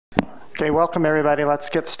Okay, welcome everybody. Let's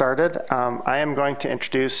get started. I am going to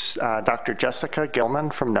introduce Dr. Jessica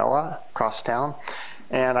Gilman from NOAA across town.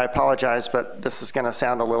 And I apologize, but this is going to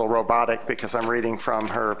sound a little robotic because I'm reading from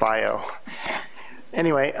her bio.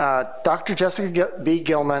 Anyway, Dr. Jessica B.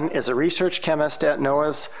 Gilman is a research chemist at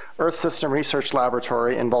NOAA's Earth System Research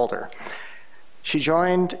Laboratory in Boulder. She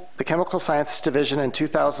joined the Chemical Sciences Division in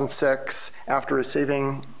 2006 after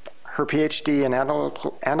receiving her PhD in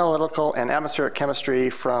analytical and atmospheric chemistry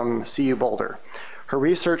from CU Boulder. Her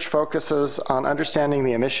research focuses on understanding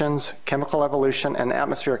the emissions, chemical evolution, and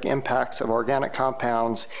atmospheric impacts of organic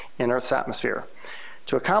compounds in Earth's atmosphere.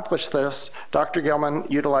 To accomplish this, Dr. Gilman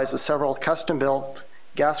utilizes several custom-built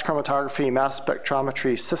gas chromatography mass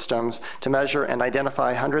spectrometry systems to measure and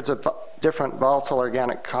identify hundreds of different volatile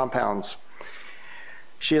organic compounds.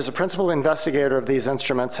 She is a principal investigator of these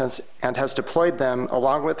instruments and has deployed them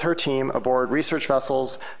along with her team aboard research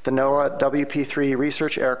vessels, the NOAA WP-3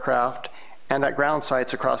 research aircraft, and at ground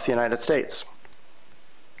sites across the United States.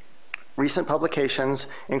 Recent publications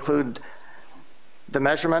include the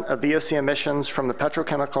measurement of VOC emissions from the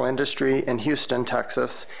petrochemical industry in Houston,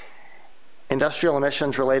 Texas, industrial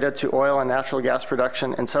emissions related to oil and natural gas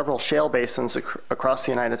production in several shale basins across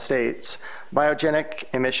the United States, biogenic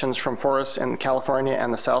emissions from forests in California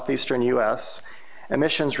and the southeastern US,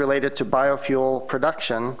 emissions related to biofuel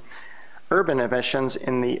production, urban emissions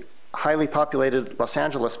in the highly populated Los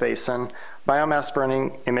Angeles basin, biomass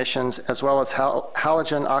burning emissions, as well as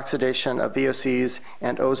halogen oxidation of VOCs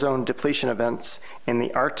and ozone depletion events in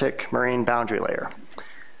the Arctic marine boundary layer.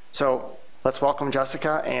 So let's welcome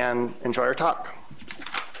Jessica and enjoy her talk.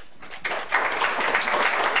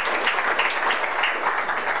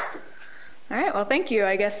 All right, well, thank you.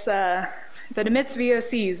 I guess if it emits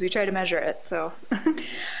VOCs, we try to measure it. So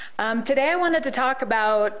today I wanted to talk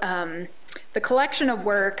about the collection of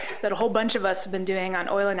work that a whole bunch of us have been doing on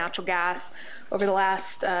oil and natural gas over the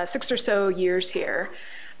last 6 or so years here.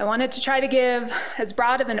 I wanted to try to give as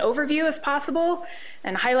broad of an overview as possible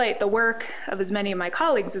and highlight the work of as many of my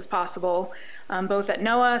colleagues as possible, both at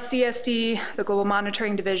NOAA, CSD, the Global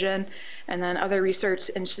Monitoring Division, and then other research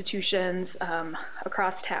institutions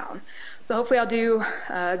across town. So hopefully I'll do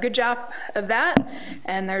a good job of that,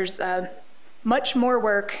 and there's much more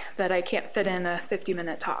work that I can't fit in a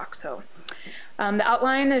 50-minute talk. So the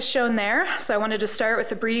outline is shown there. So I wanted to start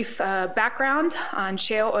with a brief background on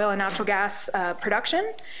shale oil and natural gas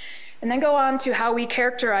production, and then go on to how we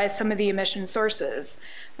characterize some of the emission sources.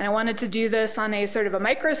 And I wanted to do this on a sort of a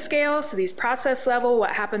micro scale, so these process level,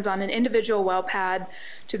 what happens on an individual well pad,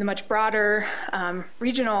 to the much broader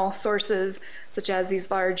regional sources, such as these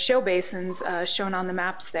large shale basins shown on the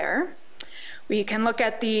maps there. We can look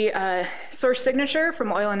at the source signature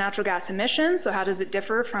from oil and natural gas emissions. So how does it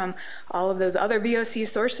differ from all of those other VOC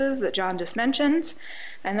sources that John just mentioned?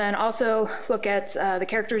 And then also look at the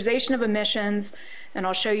characterization of emissions. And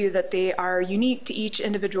I'll show you that they are unique to each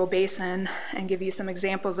individual basin and give you some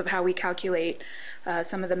examples of how we calculate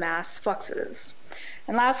some of the mass fluxes.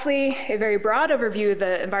 And lastly, a very broad overview of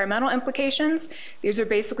the environmental implications. These are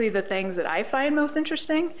basically the things that I find most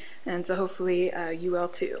interesting, and so hopefully you will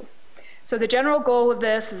too. So the general goal of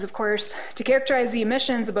this is, of course, to characterize the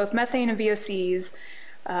emissions of both methane and VOCs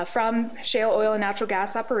from shale oil and natural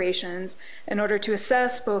gas operations in order to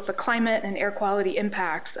assess both the climate and air quality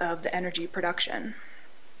impacts of the energy production.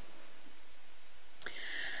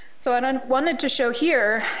 So what I wanted to show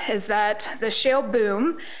here is that the shale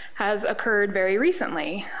boom has occurred very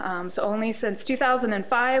recently. So only since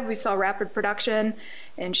 2005, we saw rapid production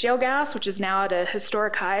in shale gas, which is now at a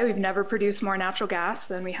historic high. We've never produced more natural gas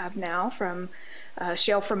than we have now from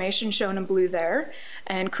shale formation shown in blue there.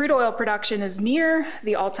 And crude oil production is near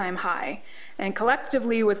the all-time high. And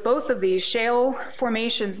collectively with both of these, shale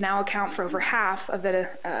formations now account for over half of the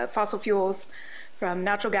fossil fuels from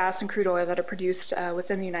natural gas and crude oil that are produced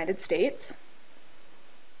within the United States.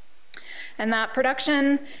 And that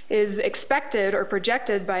production is expected or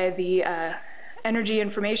projected by the Energy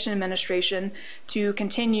Information Administration to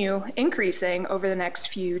continue increasing over the next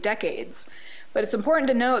few decades. But it's important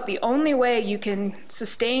to note the only way you can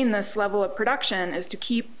sustain this level of production is to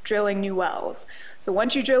keep drilling new wells. So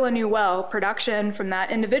once you drill a new well, production from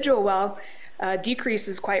that individual well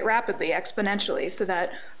decreases quite rapidly, exponentially, so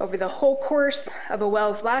that over the whole course of a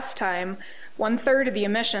well's lifetime, 1/3 of the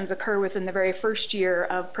emissions occur within the very first year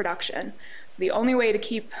of production. So the only way to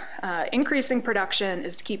keep increasing production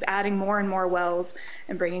is to keep adding more and more wells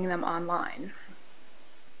and bringing them online.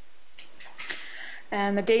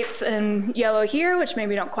 And the dates in yellow here, which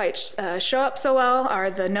maybe don't quite show up so well,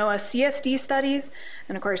 are the NOAA CSD studies.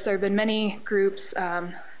 And of course, there have been many groups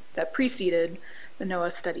that preceded the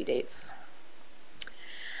NOAA study dates.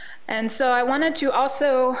 And so I wanted to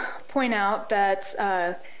also point out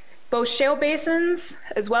that both shale basins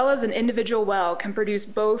as well as an individual well can produce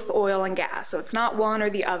both oil and gas. So it's not one or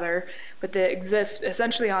the other, but they exist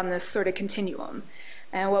essentially on this sort of continuum.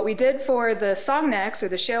 And what we did for the SONGNEX, or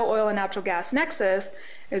the shale oil and natural gas nexus,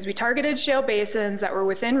 is we targeted shale basins that were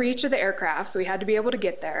within reach of the aircraft, so we had to be able to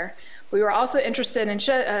get there. We were also interested in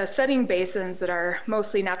studying basins that are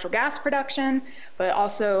mostly natural gas production, but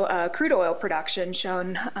also crude oil production,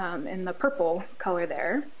 shown in the purple color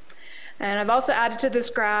there. And I've also added to this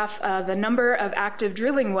graph the number of active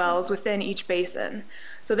drilling wells within each basin.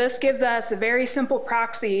 So this gives us a very simple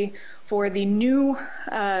proxy for the new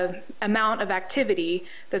amount of activity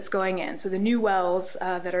that's going in, so the new wells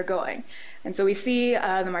that are going. And so we see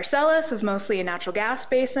the Marcellus is mostly a natural gas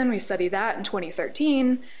basin. We studied that in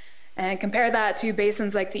 2013. And compare that to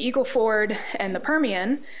basins like the Eagle Ford and the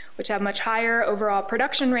Permian, which have much higher overall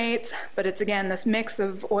production rates, but it's again this mix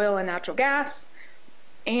of oil and natural gas.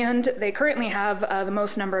 And they currently have the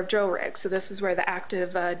most number of drill rigs, so this is where the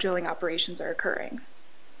active drilling operations are occurring.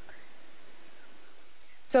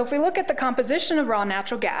 So if we look at the composition of raw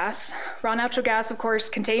natural gas of course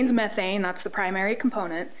contains methane, that's the primary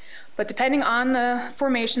component, but depending on the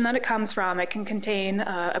formation that it comes from, it can contain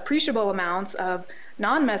appreciable amounts of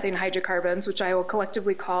non-methane hydrocarbons, which I will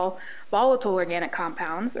collectively call volatile organic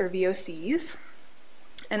compounds, or VOCs.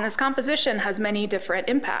 And this composition has many different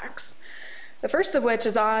impacts. The first of which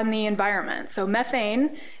is on the environment. So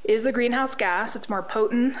methane is a greenhouse gas. It's more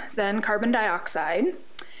potent than carbon dioxide.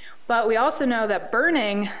 But we also know that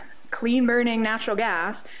burning, clean burning natural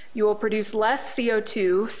gas, you will produce less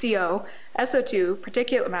CO2, CO, SO2,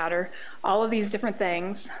 particulate matter, all of these different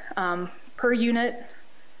things per unit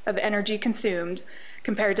of energy consumed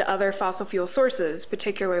compared to other fossil fuel sources,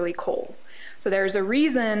 particularly coal. So there's a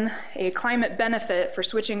reason, a climate benefit for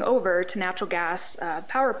switching over to natural gas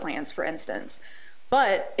power plants, for instance.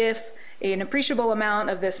 But if an appreciable amount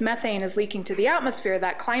of this methane is leaking to the atmosphere,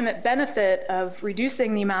 that climate benefit of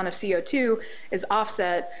reducing the amount of CO2 is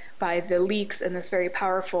offset by the leaks in this very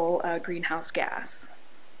powerful greenhouse gas.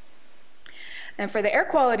 And for the air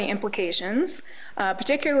quality implications,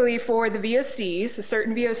 particularly for the VOCs, so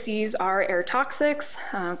certain VOCs are air toxics,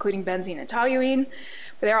 including benzene and toluene,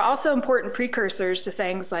 but they are also important precursors to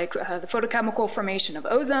things like the photochemical formation of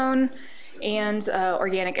ozone and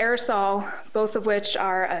organic aerosol, both of which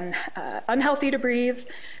are unhealthy to breathe,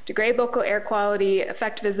 degrade local air quality,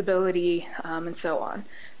 affect visibility, and so on.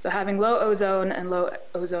 So having low ozone and low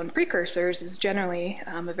ozone precursors is generally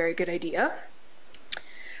a very good idea.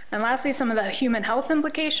 And lastly, some of the human health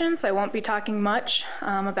implications. I won't be talking much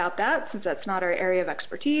about that since that's not our area of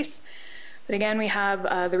expertise. But again, we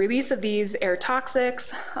have the release of these air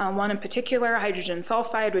toxics, one in particular, hydrogen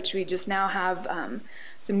sulfide, which we just now have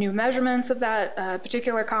some new measurements of that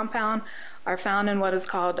particular compound, are found in what is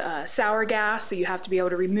called sour gas. So you have to be able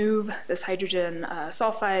to remove this hydrogen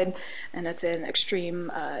sulfide, and it's an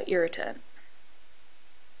extreme irritant.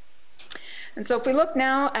 And so if we look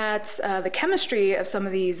now at the chemistry of some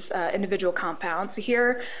of these individual compounds, so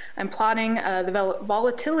here I'm plotting the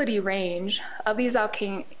volatility range of these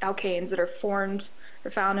alkanes that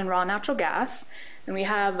are found in raw natural gas. And we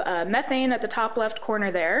have methane at the top left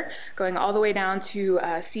corner there, going all the way down to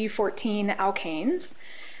C14 alkanes.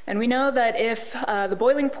 And we know that if the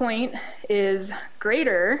boiling point is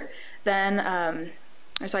greater than,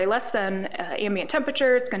 less than ambient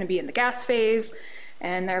temperature, it's going to be in the gas phase,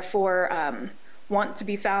 and therefore want to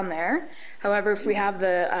be found there. However, if we have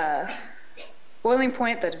the boiling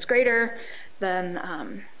point that is greater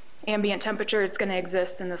than ambient temperature, it's going to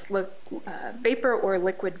exist in this vapor or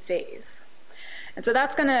liquid phase. And so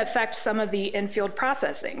that's going to affect some of the in-field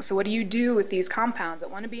processing. So what do you do with these compounds that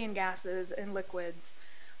want to be in gases, in liquids,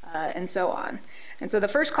 and so on? And so the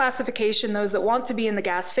first classification, those that want to be in the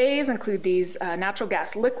gas phase, include these natural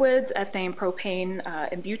gas liquids, ethane, propane,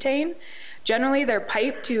 and butane. Generally, they're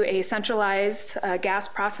piped to a centralized gas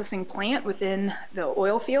processing plant within the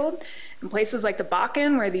oil field. In places like the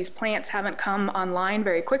Bakken, where these plants haven't come online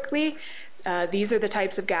very quickly, these are the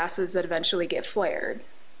types of gases that eventually get flared.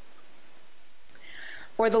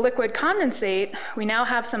 For the liquid condensate, we now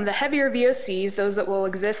have some of the heavier VOCs, those that will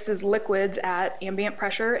exist as liquids at ambient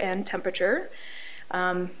pressure and temperature.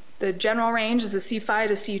 The general range is a C5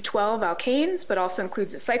 to C12 alkanes, but also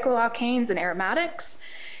includes the cycloalkanes and aromatics.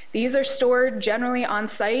 These are stored generally on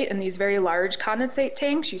site in these very large condensate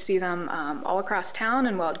tanks. You see them all across town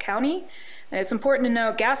in Weld County. And it's important to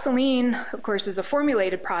note gasoline, of course, is a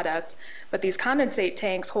formulated product, but these condensate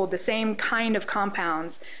tanks hold the same kind of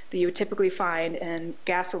compounds that you would typically find in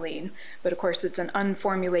gasoline. But of course, it's an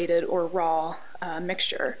unformulated or raw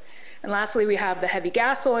mixture. And lastly, we have the heavy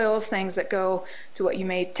gas oils, things that go to what you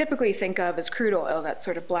may typically think of as crude oil, that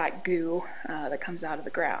sort of black goo that comes out of the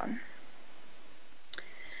ground.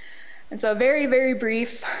 And so a very, very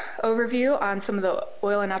brief overview on some of the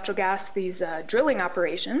oil and natural gas, these drilling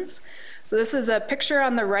operations. So this is a picture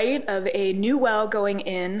on the right of a new well going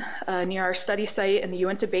in near our study site in the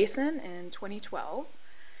Uinta Basin in 2012.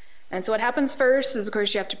 And so what happens first is, of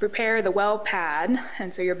course, you have to prepare the well pad.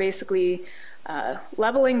 And so you're basically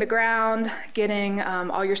leveling the ground, getting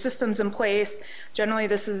all your systems in place. Generally,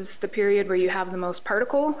 this is the period where you have the most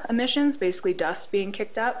particle emissions, basically dust being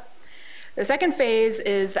kicked up. The second phase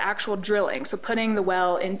is the actual drilling, so putting the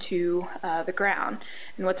well into the ground.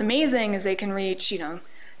 And what's amazing is they can reach,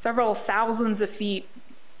 several thousands of feet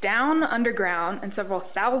down underground and several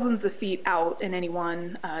thousands of feet out in any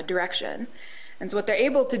one direction. And so what they're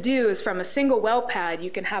able to do is from a single well pad, you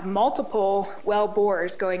can have multiple well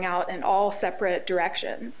bores going out in all separate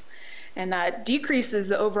directions. And that decreases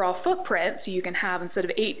the overall footprint, so you can have, instead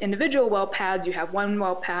of 8 individual well pads, you have 1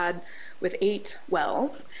 well pad with 8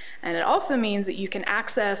 wells. And it also means that you can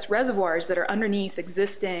access reservoirs that are underneath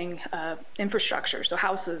existing infrastructure, so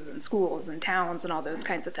houses and schools and towns and all those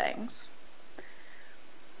kinds of things.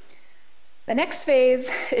 The next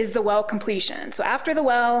phase is the well completion. So after the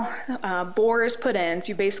well bore is put in, so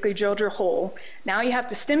you basically drilled your hole, now you have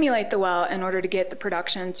to stimulate the well in order to get the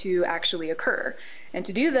production to actually occur. And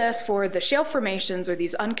to do this for the shale formations or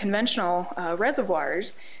these unconventional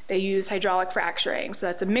reservoirs, they use hydraulic fracturing. So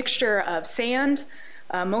that's a mixture of sand,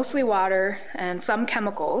 mostly water, and some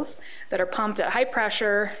chemicals that are pumped at high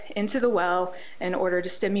pressure into the well in order to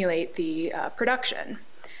stimulate the production.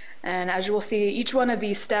 And as you will see, each one of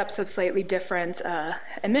these steps have slightly different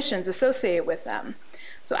emissions associated with them.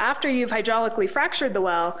 So after you've hydraulically fractured the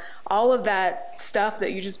well, all of that stuff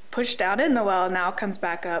that you just pushed down in the well now comes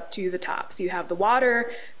back up to the top. So you have the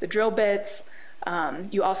water, the drill bits,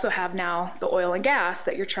 you also have now the oil and gas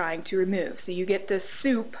that you're trying to remove. So you get this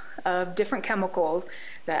soup of different chemicals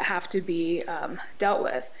that have to be dealt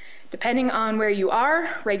with. Depending on where you are,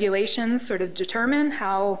 regulations sort of determine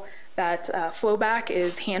how that flowback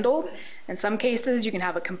is handled. In some cases, you can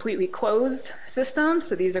have a completely closed system.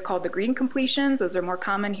 So these are called the green completions. Those are more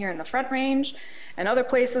common here in the Front Range. And other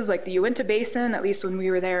places like the Uinta Basin, at least when we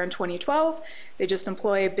were there in 2012, they just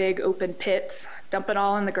employ big open pits, dump it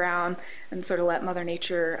all in the ground, and sort of let Mother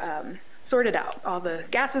Nature sort it out. All the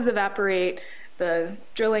gases evaporate, the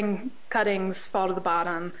drilling cuttings fall to the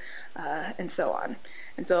bottom, and so on.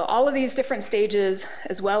 And so all of these different stages,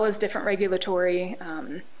 as well as different regulatory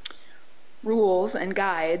rules and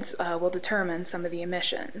guides, will determine some of the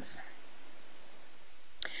emissions.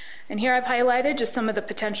 And here I've highlighted just some of the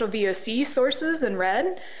potential VOC sources in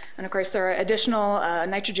red. And of course, there are additional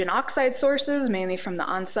nitrogen oxide sources, mainly from the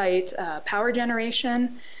on-site power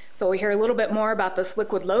generation. So we hear a little bit more about this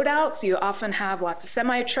liquid loadout. So you often have lots of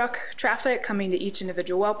semi-truck traffic coming to each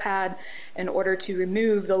individual well pad in order to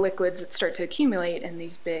remove the liquids that start to accumulate in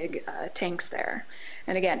these big tanks there.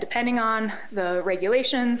 And again, depending on the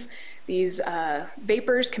regulations, these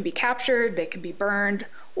vapors can be captured, they can be burned,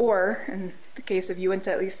 or in the case of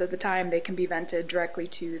Uinta, at least at the time, they can be vented directly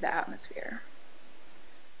to the atmosphere.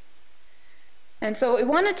 And so what we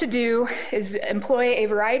wanted to do is employ a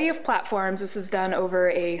variety of platforms. This is done over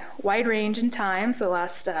a wide range in time, so the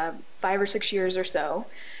last 5 or 6 years or so,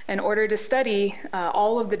 in order to study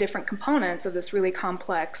all of the different components of this really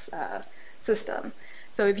complex system.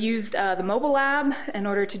 So we've used the mobile lab in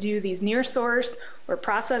order to do these near source or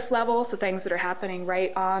process level, so things that are happening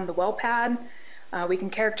right on the well pad. We can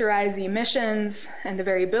characterize the emissions and the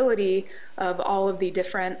variability of all of the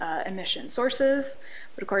different emission sources.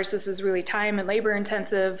 But of course, this is really time and labor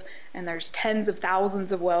intensive, and there's tens of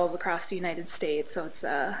thousands of wells across the United States, so it's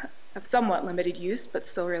of somewhat limited use, but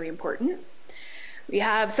still really important. We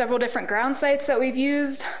have several different ground sites that we've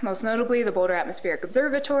used, most notably the Boulder Atmospheric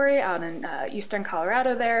Observatory out in eastern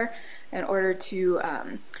Colorado there, in order to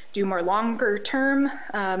do more longer term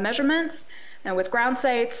measurements. And with ground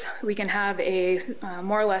sites, we can have a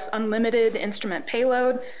more or less unlimited instrument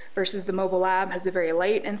payload versus the mobile lab has a very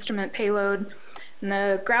light instrument payload. And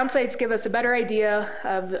the ground sites give us a better idea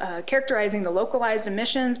of characterizing the localized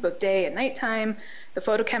emissions, both day and nighttime, the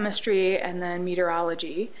photochemistry, and then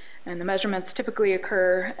meteorology. And the measurements typically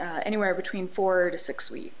occur anywhere between 4 to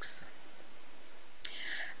 6 weeks.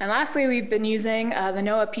 And lastly, we've been using the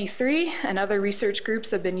NOAA P3, and other research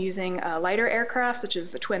groups have been using lighter aircraft, such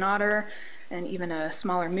as the Twin Otter, and even a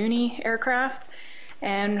smaller Mooney aircraft.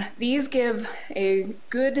 And these give a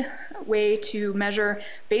good way to measure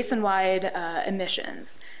basin-wide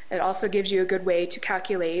emissions. It also gives you a good way to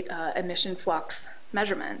calculate emission flux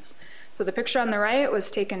measurements. So the picture on the right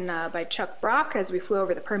was taken by Chuck Brock as we flew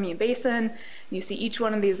over the Permian Basin. You see each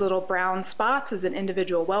one of these little brown spots is an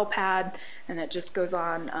individual well pad, and it just goes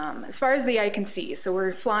on as far as the eye can see. So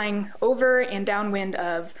we're flying over and downwind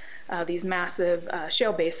of these massive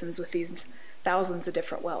shale basins with these thousands of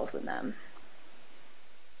different wells in them.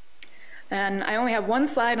 And I only have one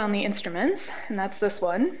slide on the instruments, and that's this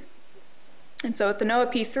one. And so at the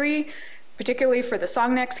NOAA P3, particularly for the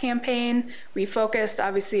Songnex campaign, we focused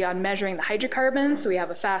obviously on measuring the hydrocarbons. So we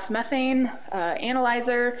have a fast methane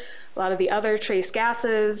analyzer, a lot of the other trace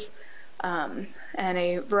gases, and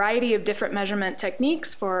a variety of different measurement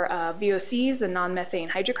techniques for VOCs and non-methane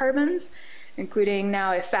hydrocarbons, including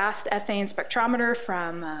now a fast ethane spectrometer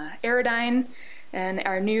from Aerodyne and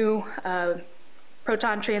our new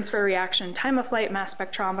proton transfer reaction time of flight mass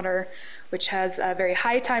spectrometer, which has a very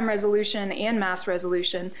high time resolution and mass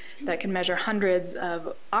resolution that can measure hundreds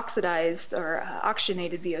of oxidized or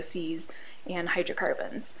oxygenated VOCs and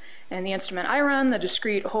hydrocarbons. And the instrument I run, the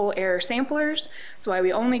discrete whole air samplers, so why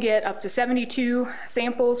we only get up to 72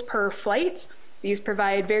 samples per flight. These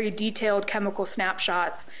provide very detailed chemical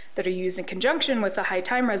snapshots that are used in conjunction with the high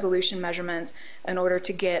time resolution measurements in order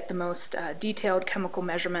to get the most detailed chemical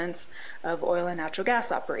measurements of oil and natural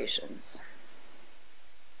gas operations.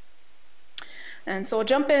 And so we'll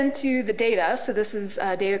jump into the data. So this is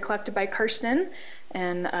data collected by Karsten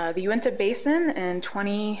in the Uinta Basin in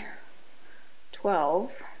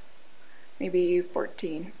 2012, maybe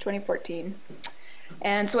 2014.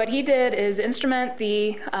 And so what he did is instrument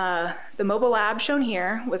the mobile lab shown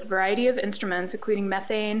here with a variety of instruments, including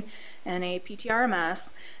methane and a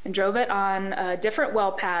PTRMS, and drove it on different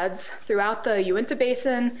well pads throughout the Uinta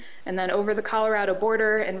Basin and then over the Colorado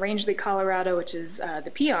border and Rangeley, Colorado, which is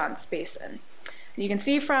the Piceance Basin. You can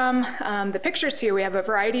see from the pictures here, we have a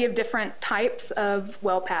variety of different types of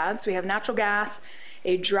well pads. We have natural gas,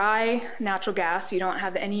 a dry natural gas. You don't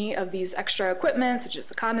have any of these extra equipment, such as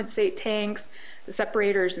the condensate tanks, the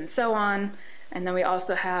separators, and so on. And then we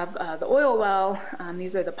also have the oil well.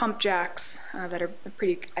 These are the pump jacks that are a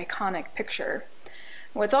pretty iconic picture.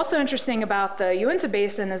 What's also interesting about the Uinta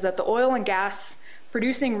Basin is that the oil and gas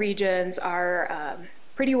producing regions are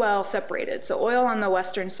pretty well separated. So oil on the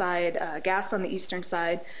western side, gas on the eastern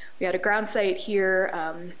side. We had a ground site here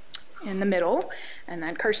in the middle, and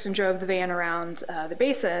then Karsten drove the van around the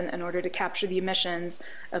basin in order to capture the emissions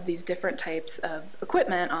of these different types of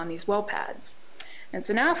equipment on these well pads. And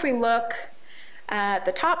so now if we look at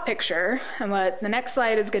the top picture, and what the next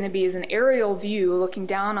slide is going to be is an aerial view looking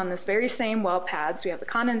down on this very same well pad. So we have the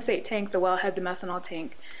condensate tank, the wellhead, the methanol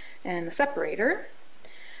tank, and the separator.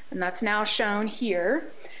 And that's now shown here.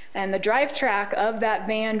 And the drive track of that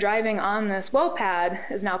van driving on this well pad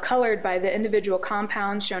is now colored by the individual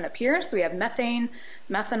compounds shown up here. So we have methane,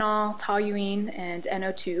 methanol, toluene, and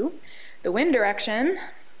NO2. The wind direction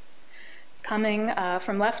is coming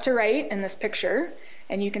from left to right in this picture.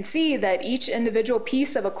 And you can see that each individual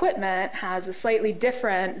piece of equipment has a slightly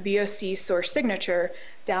different VOC source signature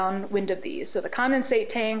downwind of these. So the condensate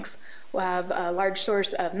tanks will have a large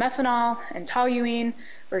source of methanol and toluene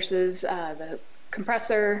versus the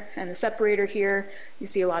compressor and the separator here. You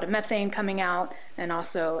see a lot of methane coming out and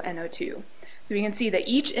also NO2. So we can see that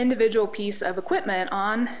each individual piece of equipment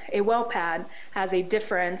on a well pad has a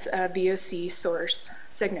different VOC source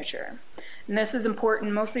signature. And this is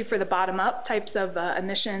important mostly for the bottom-up types of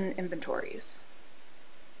emission inventories.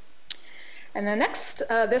 And then next,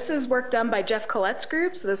 this is work done by Jeff Collette's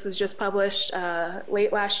group. So this was just published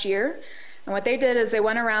late last year. And what they did is they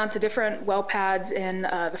went around to different well pads in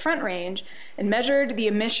the Front Range and measured the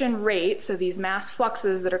emission rate, so these mass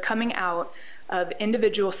fluxes that are coming out of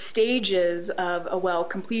individual stages of a well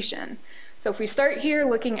completion. So if we start here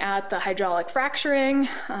looking at the hydraulic fracturing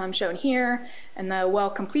shown here and the well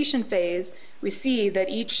completion phase, we see that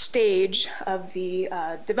each stage of the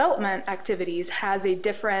development activities has a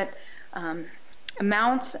different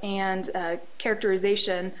amount and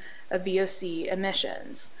characterization of VOC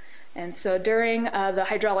emissions. And so during the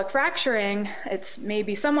hydraulic fracturing, it's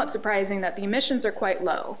maybe somewhat surprising that the emissions are quite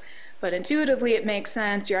low. But intuitively, it makes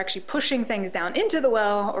sense. You're actually pushing things down into the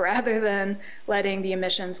well rather than letting the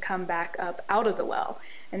emissions come back up out of the well.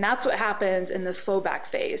 And that's what happens in this flowback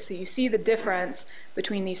phase. So you see the difference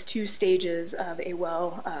between these two stages of a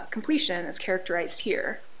well completion as characterized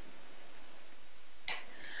here.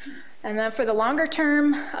 And then for the longer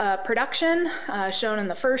term production, shown in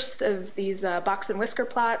the first of these box and whisker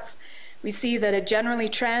plots, we see that it generally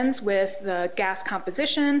trends with the gas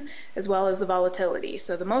composition as well as the volatility.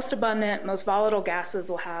 So the most abundant, most volatile gases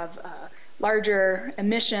will have larger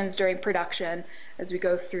emissions during production as we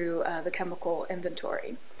go through the chemical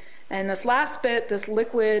inventory. And this last bit, this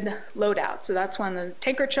liquid loadout, so that's when the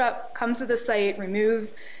tanker truck comes to the site,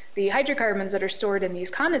 removes the hydrocarbons that are stored in these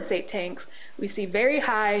condensate tanks. We see very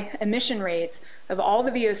high emission rates of all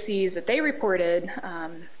the VOCs that they reported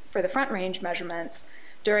for the front range measurements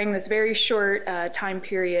during this very short time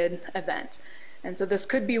period event. And so this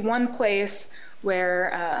could be one place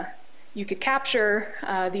where you could capture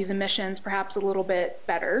these emissions perhaps a little bit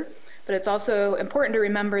better. But it's also important to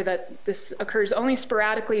remember that this occurs only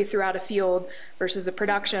sporadically throughout a field versus the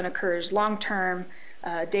production occurs long-term,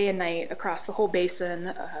 day and night across the whole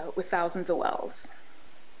basin with thousands of wells.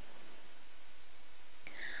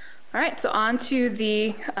 All right, so on to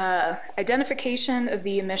the identification of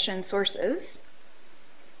the emission sources.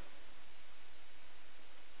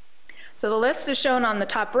 So the list is shown on the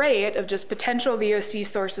top right of just potential VOC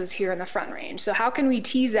sources here in the Front Range. So how can we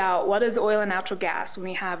tease out what is oil and natural gas when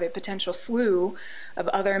we have a potential slew of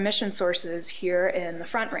other emission sources here in the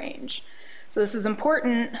Front Range? So this is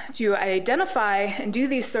important to identify and do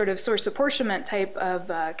these sort of source apportionment type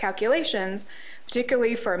of calculations,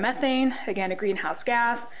 particularly for methane, again a greenhouse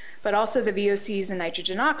gas, but also the VOCs and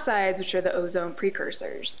nitrogen oxides, which are the ozone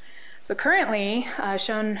precursors. So currently,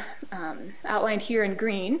 shown outlined here in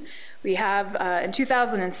green, we have in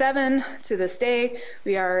 2007 to this day,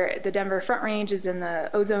 the Denver Front Range is in the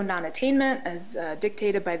ozone non-attainment as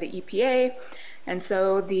dictated by the EPA. And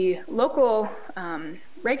so the local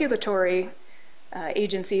regulatory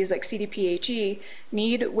agencies like CDPHE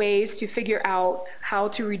need ways to figure out how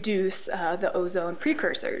to reduce the ozone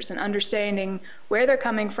precursors, and understanding where they're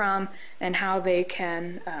coming from and how they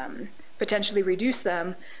can potentially reduce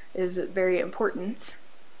them is very important.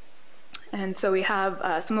 And so we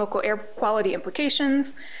have some local air quality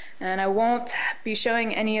implications, and I won't be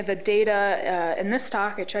showing any of the data in this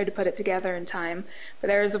talk. I tried to put it together in time, but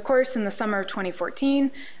there is, of course, in the summer of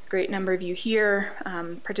 2014, a great number of you here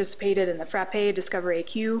participated in the FRAPPE Discover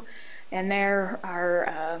AQ, and there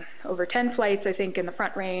are over 10 flights, I think, in the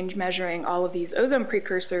Front Range measuring all of these ozone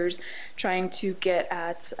precursors, trying to get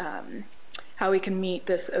at how we can meet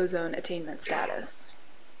this ozone attainment status.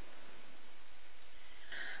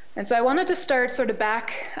 And so I wanted to start sort of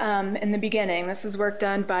back in the beginning. This is work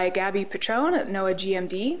done by Gabby Petrone at NOAA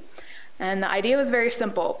GMD. And the idea was very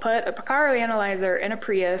simple. Put a Picarro analyzer in a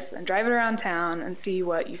Prius and drive it around town and see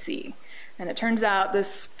what you see. And it turns out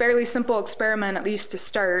this fairly simple experiment, at least to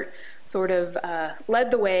start, sort of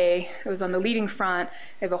led the way. It was on the leading front.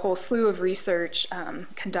 They have a whole slew of research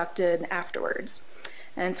conducted afterwards.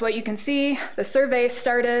 And so what you can see, the survey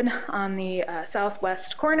started on the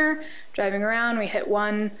southwest corner. Driving around, we hit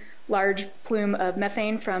one large plume of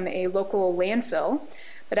methane from a local landfill.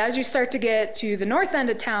 But as you start to get to the north end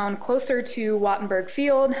of town, closer to Wattenberg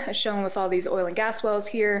Field, as shown with all these oil and gas wells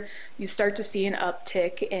here, you start to see an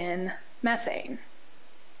uptick in methane.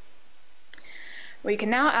 We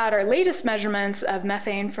can now add our latest measurements of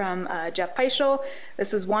methane from Jeff Peischel.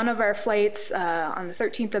 This is one of our flights on the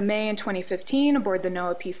 13th of May in 2015 aboard the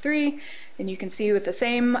NOAA P3. And you can see with the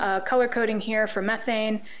same color coding here for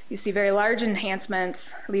methane, you see very large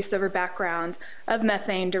enhancements, at least over background, of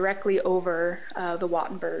methane directly over the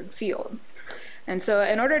Wattenberg field. And so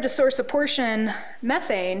in order to source apportion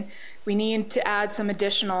methane, we need to add some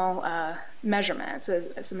additional measurements,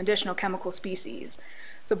 some additional chemical species.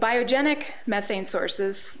 So biogenic methane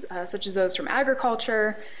sources, such as those from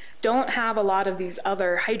agriculture, don't have a lot of these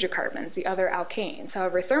other hydrocarbons, the other alkanes.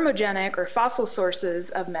 However, thermogenic or fossil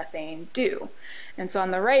sources of methane do. And so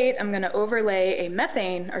on the right, I'm going to overlay an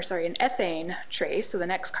ethane trace, so the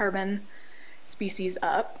next carbon species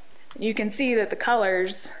up. You can see that the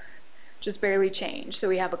colors just barely change. So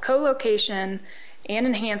we have a co-location and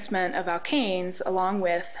enhancement of alkanes along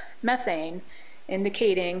with methane,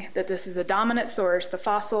 indicating that this is a dominant source. The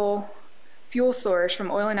fossil fuel source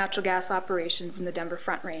from oil and natural gas operations in the Denver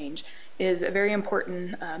Front Range is a very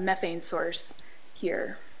important methane source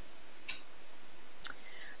here.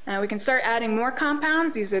 We can start adding more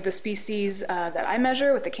compounds. These are the species that I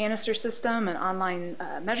measure with the canister system and online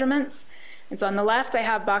measurements. And so on the left, I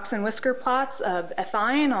have box and whisker plots of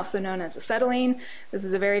ethine, also known as acetylene. This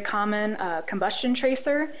is a very common combustion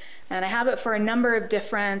tracer. And I have it for a number of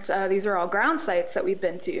different, these are all ground sites that we've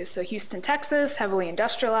been to. So Houston, Texas, heavily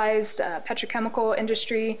industrialized petrochemical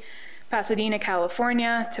industry. Pasadena,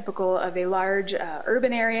 California, typical of a large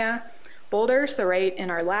urban area. Boulder, so right in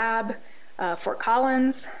our lab. Fort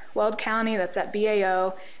Collins, Weld County, that's at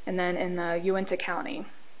BAO, and then in the Uintah County.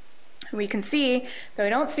 We can see that we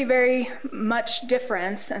don't see very much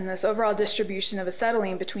difference in this overall distribution of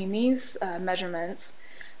acetylene between these measurements.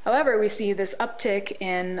 However, we see this uptick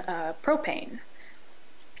in propane.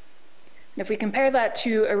 And if we compare that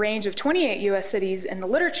to a range of 28 US cities in the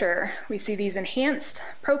literature, we see these enhanced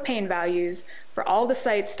propane values for all the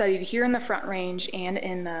sites studied here in the Front Range and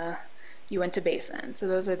in the Uinta Basin. So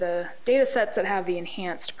those are the data sets that have the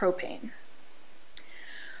enhanced propane.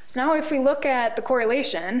 So now if we look at the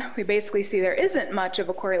correlation, we basically see there isn't much of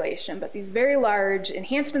a correlation, but these very large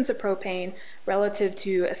enhancements of propane relative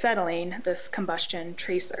to acetylene, this combustion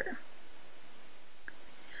tracer.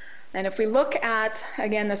 And if we look at,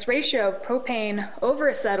 again, this ratio of propane over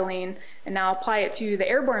acetylene and now apply it to the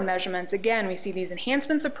airborne measurements, again, we see these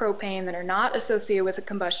enhancements of propane that are not associated with a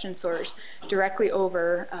combustion source directly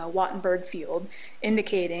over Wattenberg field,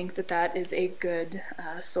 indicating that that is a good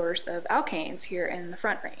source of alkanes here in the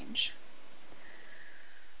Front Range.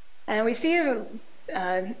 And we see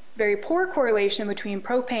a very poor correlation between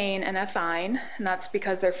propane and ethine, and that's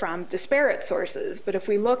because they're from disparate sources. But if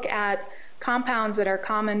we look at compounds that are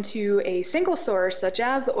common to a single source, such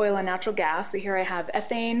as the oil and natural gas, so here I have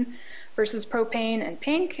ethane versus propane in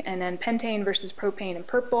pink, and then pentane versus propane in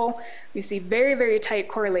purple, we see very, very tight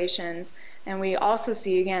correlations. And we also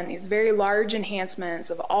see, again, these very large enhancements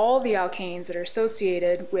of all the alkanes that are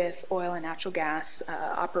associated with oil and natural gas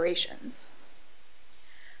operations.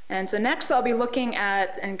 And so next I'll be looking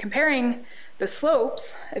at and comparing the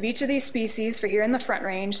slopes of each of these species for here in the Front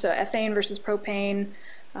Range, so ethane versus propane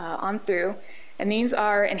on through. And these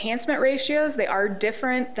are enhancement ratios. They are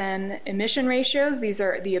different than emission ratios. These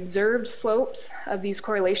are the observed slopes of these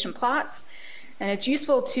correlation plots. And it's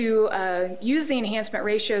useful to use the enhancement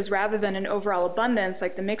ratios rather than an overall abundance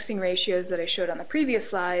like the mixing ratios that I showed on the previous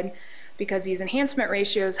slide, because these enhancement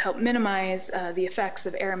ratios help minimize the effects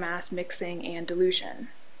of air mass mixing and dilution.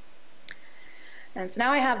 And so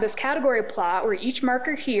now I have this category plot where each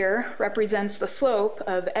marker here represents the slope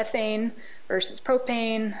of ethane versus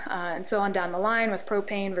propane, and so on down the line, with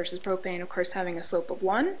propane versus propane, of course, having a slope of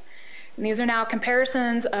 1. And these are now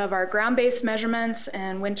comparisons of our ground-based measurements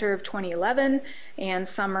in winter of 2011 and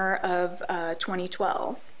summer of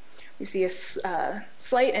 2012. We see a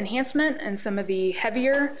slight enhancement in some of the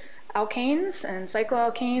heavier alkanes and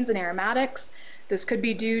cycloalkanes and aromatics. This could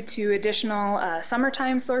be due to additional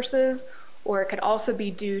summertime sources, or it could also be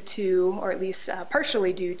due to, or at least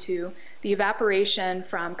partially due to, the evaporation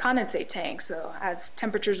from condensate tanks. So as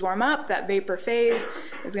temperatures warm up, that vapor phase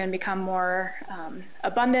is going to become more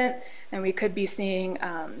abundant, and we could be seeing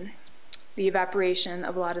the evaporation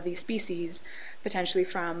of a lot of these species, potentially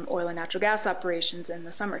from oil and natural gas operations in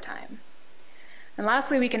the summertime. And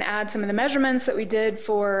lastly, we can add some of the measurements that we did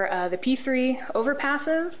for the P3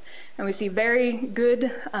 overpasses, and we see very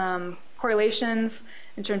good correlations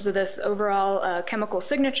in terms of this overall chemical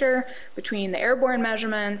signature between the airborne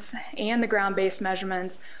measurements and the ground-based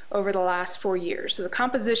measurements over the last 4 years. So the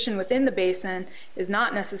composition within the basin is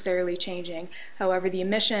not necessarily changing. However, the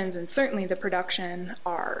emissions and certainly the production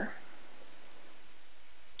are.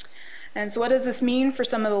 And so what does this mean for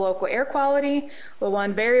some of the local air quality? Well,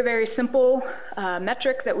 one very, very simple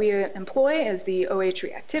metric that we employ is the OH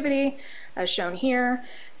reactivity, as shown here.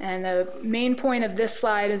 And the main point of this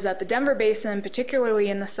slide is that the Denver Basin, particularly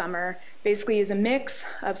in the summer, basically is a mix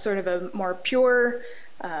of sort of a more pure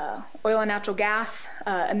oil and natural gas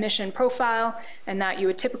emission profile, and that you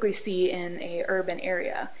would typically see in an urban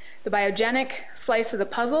area. The biogenic slice of the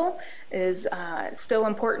puzzle is still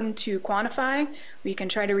important to quantify. We can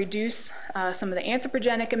try to reduce some of the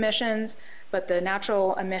anthropogenic emissions, but the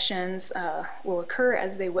natural emissions will occur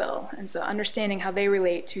as they will. And so understanding how they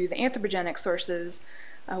relate to the anthropogenic sources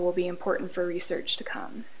will be important for research to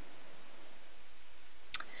come.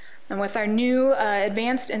 And with our new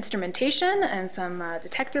advanced instrumentation and some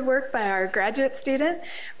detective work by our graduate student,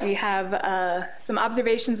 we have some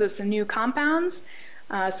observations of some new compounds.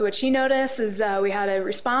 So what she noticed is we had a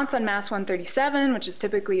response on mass 137, which is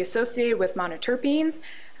typically associated with monoterpenes.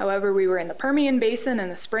 However, we were in the Permian Basin in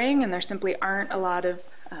the spring, and there simply aren't a lot of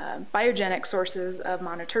biogenic sources of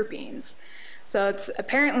monoterpenes. So it's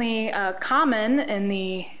apparently common in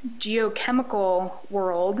the geochemical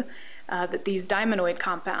world that these diamonoid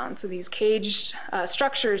compounds, so these caged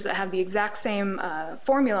structures that have the exact same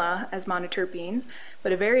formula as monoterpenes,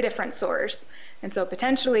 but a very different source. And so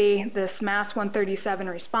potentially this mass 137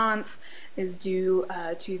 response is due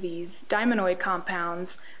to these diamonoid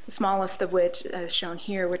compounds, the smallest of which is shown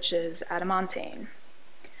here, which is adamantane.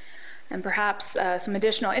 And perhaps some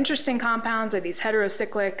additional interesting compounds are these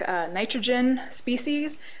heterocyclic nitrogen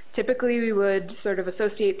species. Typically, we would sort of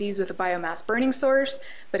associate these with a biomass burning source,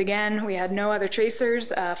 but again, we had no other tracers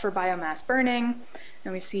for biomass burning.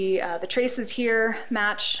 And we see the traces here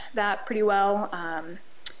match that pretty well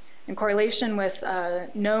in correlation with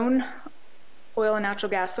known oil and natural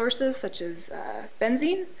gas sources, such as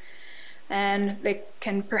benzene. And they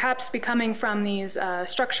can perhaps be coming from these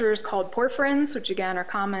structures called porphyrins, which again are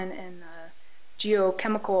common in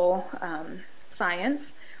geochemical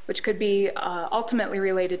science, which could be ultimately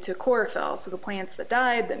related to chlorophyll, so the plants that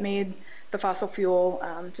died that made the fossil fuel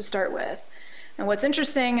to start with. And what's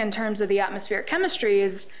interesting in terms of the atmospheric chemistry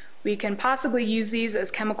is we can possibly use these as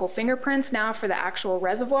chemical fingerprints now for the actual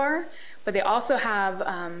reservoir, but they also have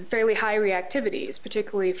fairly high reactivities,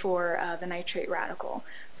 particularly for the nitrate radical.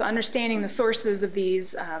 So understanding the sources of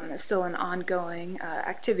these is still an ongoing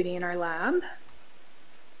activity in our lab.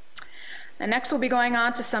 And next we'll be going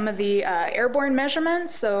on to some of the airborne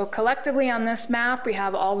measurements. So collectively on this map we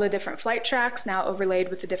have all the different flight tracks now overlaid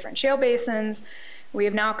with the different shale basins. We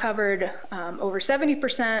have now covered over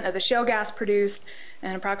 70% of the shale gas produced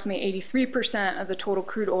and approximately 83% of the total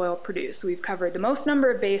crude oil produced. So we've covered the most number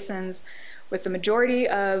of basins with the majority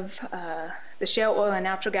of the shale oil and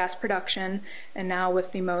natural gas production, and now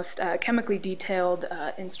with the most chemically detailed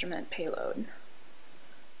instrument payload.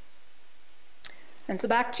 And so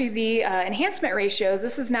back to the enhancement ratios,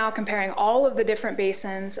 this is now comparing all of the different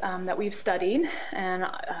basins that we've studied. And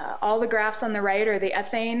all the graphs on the right are the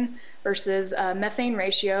ethane versus methane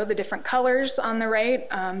ratio. The different colors on the right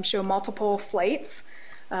show multiple flights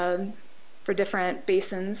for different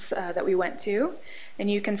basins that we went to. And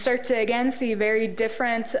you can start to, again, see very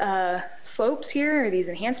different slopes here, or these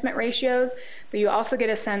enhancement ratios, but you also get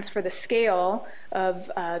a sense for the scale of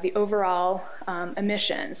the overall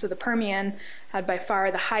emission. So the Permian had by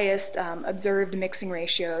far the highest observed mixing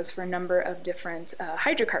ratios for a number of different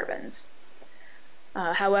hydrocarbons.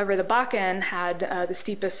 However, the Bakken had the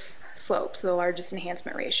steepest slopes, the largest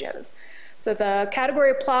enhancement ratios. So the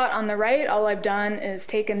category plot on the right, all I've done is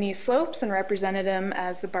taken these slopes and represented them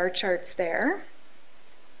as the bar charts there.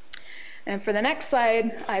 And for the next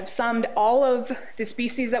slide, I've summed all of the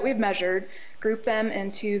species that we've measured, grouped them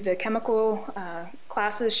into the chemical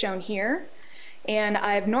classes shown here, and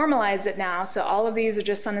I've normalized it now, so all of these are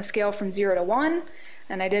just on a scale from 0 to 1,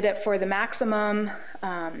 and I did it for the maximum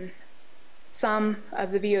sum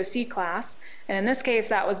of the VOC class, and in this case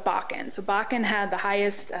that was Bakken. So Bakken had the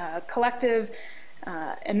highest collective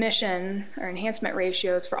emission or enhancement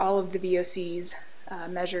ratios for all of the VOCs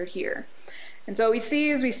measured here. And so what we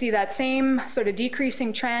see is we see that same sort of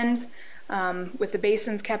decreasing trend with the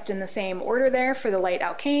basins kept in the same order there for the light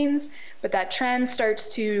alkanes, but that trend starts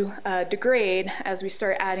to degrade as we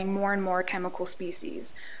start adding more and more chemical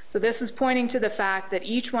species. So this is pointing to the fact that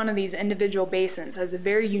each one of these individual basins has a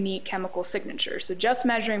very unique chemical signature. So just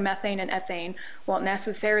measuring methane and ethane won't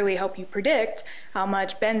necessarily help you predict how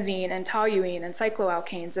much benzene and toluene and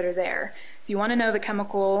cycloalkanes that are there. If you want to know the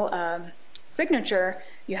chemical signature,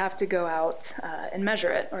 you have to go out and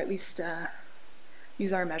measure it, or at least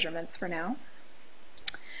use our measurements for now.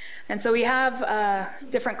 And so we have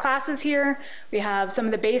different classes here. We have some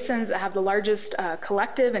of the basins that have the largest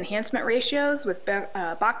collective enhancement ratios, with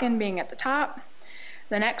Bakken being at the top.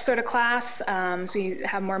 The next sort of class, so we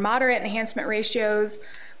have more moderate enhancement ratios,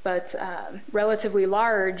 but relatively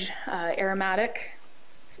large aromatic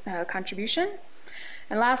contribution.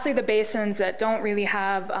 And lastly, the basins that don't really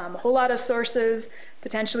have a whole lot of sources.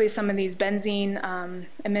 Potentially some of these benzene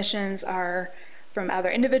emissions are from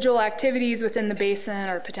other individual activities within the basin,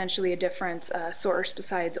 or potentially a different source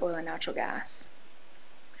besides oil and natural gas.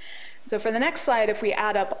 So for the next slide, if we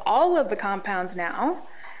add up all of the compounds now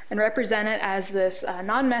and represent it as this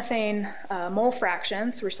non-methane mole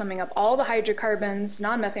fraction, so we're summing up all the hydrocarbons,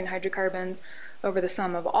 non-methane hydrocarbons, over the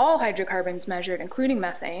sum of all hydrocarbons measured, including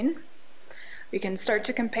methane, we can start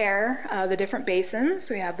to compare the different basins.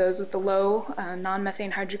 We have those with the low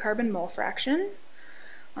non-methane hydrocarbon mole fraction.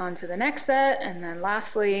 On to the next set, and then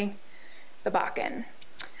lastly, the Bakken.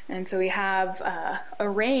 And so we have a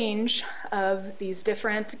range of these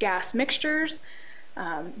different gas mixtures.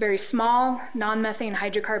 Very small non-methane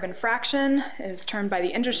hydrocarbon fraction is termed by the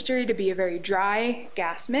industry to be a very dry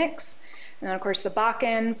gas mix. And then of course the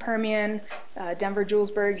Bakken, Permian,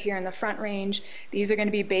 Denver-Julesburg here in the Front Range, these are going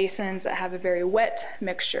to be basins that have a very wet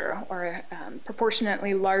mixture, or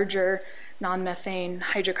proportionately larger non-methane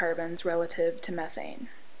hydrocarbons relative to methane.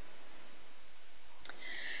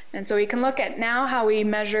 And so we can look at now how we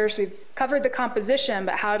measure, so we've covered the composition,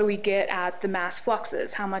 but how do we get at the mass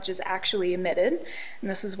fluxes? How much is actually emitted? And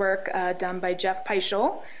this is work done by Jeff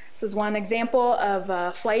Peischel. This is one example of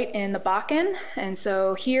a flight in the Bakken. And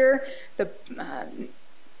so here, the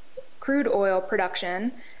crude oil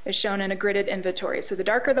production is shown in a gridded inventory. So the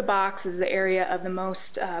darker the box is the area of the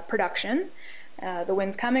most production. The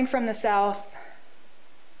wind's coming from the southeast.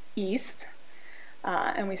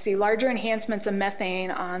 And we see larger enhancements of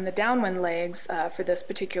methane on the downwind legs for this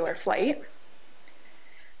particular flight.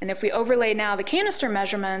 And if we overlay now the canister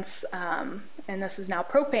measurements, and this is now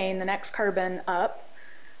propane, the next carbon up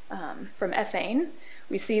from ethane,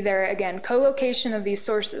 we see there, again, co-location of these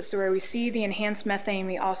sources. So where we see the enhanced methane,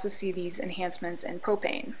 we also see these enhancements in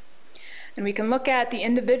propane. And we can look at the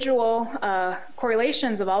individual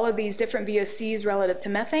correlations of all of these different VOCs relative to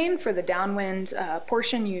methane for the downwind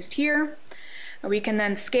portion used here. And we can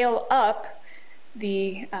then scale up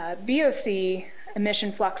the VOC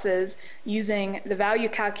emission fluxes using the value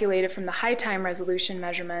calculated from the high time resolution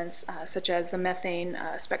measurements, such as the methane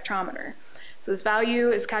spectrometer. So this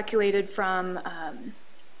value is calculated from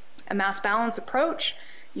a mass balance approach.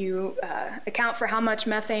 You account for how much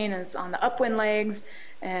methane is on the upwind legs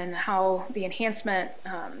and how the enhancement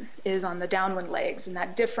is on the downwind legs. And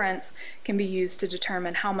that difference can be used to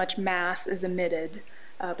determine how much mass is emitted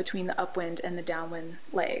between the upwind and the downwind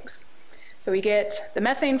legs. So we get the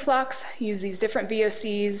methane flux, use these different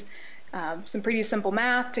VOCs, some pretty simple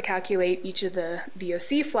math to calculate each of the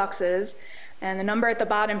VOC fluxes. And the number at the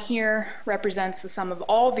bottom here represents the sum of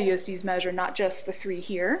all VOCs measured, not just the 3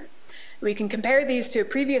 here. We can compare these to a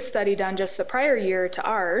previous study done just the prior year to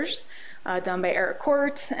ours, done by Eric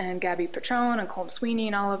Court and Gabby Patron and Colm Sweeney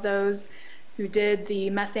and all of those, who did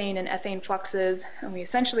the methane and ethane fluxes, and we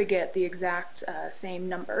essentially get the exact same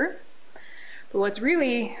number. But what's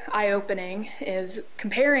really eye-opening is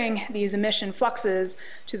comparing these emission fluxes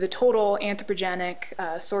to the total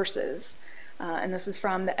anthropogenic sources. And this is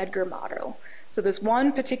from the Edgar model. So this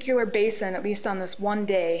one particular basin, at least on this one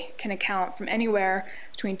day, can account from anywhere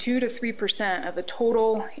between 2 to 3% of the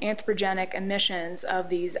total anthropogenic emissions of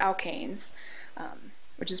these alkanes,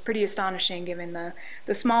 which is pretty astonishing given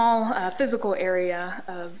the small physical area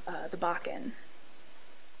of the Bakken.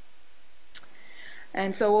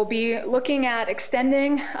 And so we'll be looking at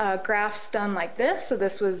extending graphs done like this. So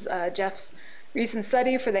this was Jeff's recent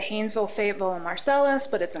study for the Haynesville, Fayetteville, and Marcellus,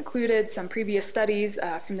 but it's included some previous studies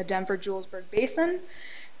from the Denver-Julesburg Basin.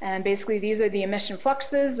 And basically these are the emission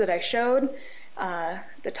fluxes that I showed.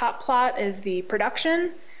 The top plot is the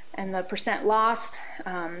production, and the percent lost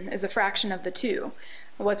is a fraction of the two.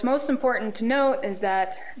 What's most important to note is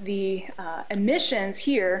that the emissions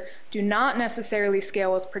here do not necessarily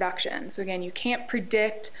scale with production. So again, you can't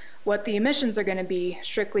predict what the emissions are going to be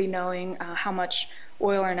strictly knowing how much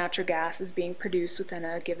oil or natural gas is being produced within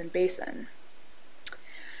a given basin.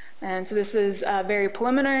 And so this is very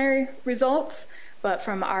preliminary results, but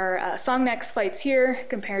from our Songnex flights here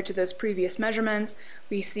compared to those previous measurements,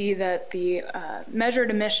 we see that the measured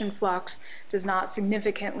emission flux does not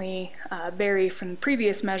significantly vary from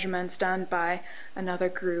previous measurements done by another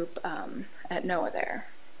group at NOAA there.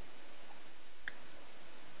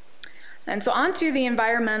 And so on to the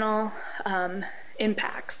environmental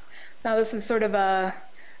impacts. So this is sort of a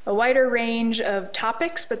wider range of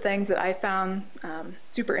topics, but things that I found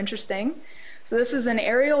super interesting. So this is an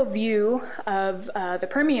aerial view of the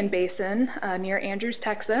Permian Basin near Andrews,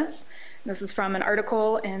 Texas. This is from an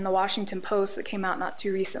article in the Washington Post that came out not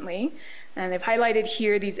too recently. And they've highlighted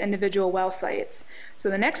here these individual well sites.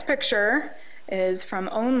 So the next picture is from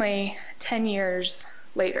only 10 years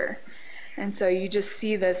later. And so you just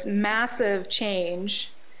see this massive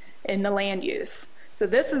change in the land use. So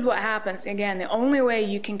this is what happens. Again, the only way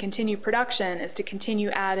you can continue production is to continue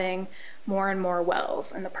adding more and more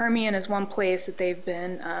wells. And the Permian is one place that they've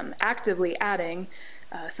been actively adding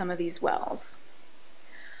some of these wells.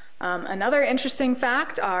 Another interesting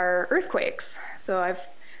fact are earthquakes. So I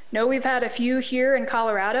know we've had a few here in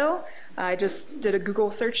Colorado. I just did a Google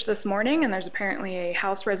search this morning, and there's apparently a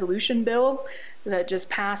House resolution bill that just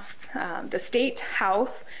passed the state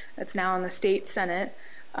House, that's now in the state Senate,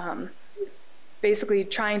 basically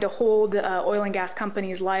trying to hold oil and gas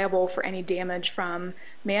companies liable for any damage from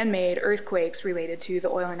man-made earthquakes related to the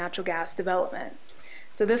oil and natural gas development.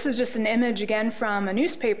 So this is just an image again from a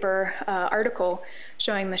newspaper article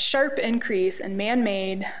showing the sharp increase in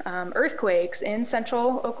man-made earthquakes in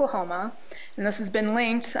central Oklahoma. And this has been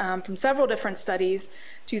linked from several different studies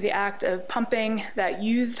to the act of pumping that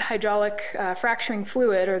used hydraulic fracturing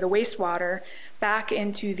fluid, or the wastewater, back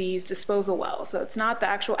into these disposal wells. So it's not the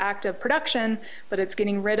actual act of production, but it's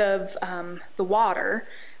getting rid of the water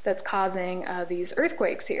that's causing these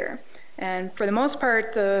earthquakes here. And for the most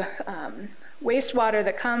part, the wastewater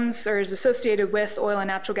that comes or is associated with oil and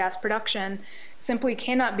natural gas production simply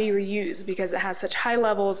cannot be reused because it has such high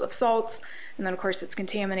levels of salts, and then of course it's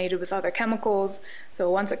contaminated with other chemicals.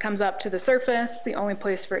 So once it comes up to the surface, the only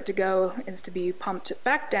place for it to go is to be pumped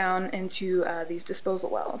back down into these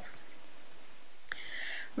disposal wells.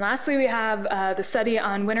 And lastly, we have the study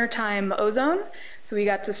on wintertime ozone. So we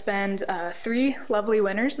got to spend 3 lovely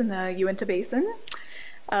winters in the Uinta Basin.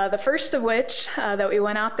 The first of which that we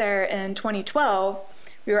went out there in 2012,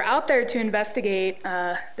 we were out there to investigate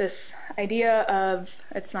this idea of,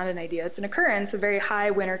 it's not an idea, it's an occurrence of very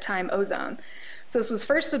high wintertime ozone. So this was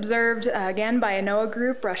first observed again by a NOAA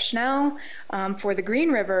group, Rush Schnell, for the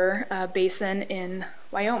Green River Basin in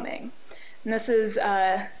Wyoming. And this is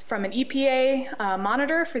from an EPA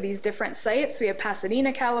monitor for these different sites. We have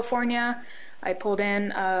Pasadena, California. I pulled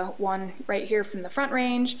in one right here from the Front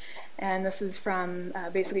Range, and this is from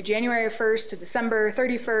basically January 1st to December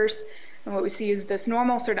 31st. And what we see is this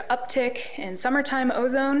normal sort of uptick in summertime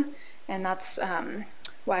ozone, and that's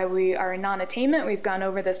why we are in non-attainment. We've gone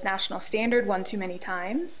over this national standard one too many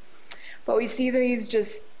times. But we see these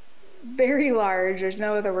just very large, there's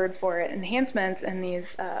no other word for it, enhancements in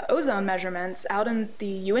these ozone measurements out in the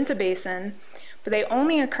Uinta Basin, but they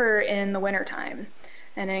only occur in the wintertime.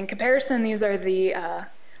 And in comparison, these are the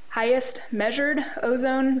highest measured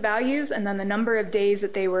ozone values and then the number of days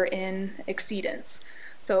that they were in exceedance.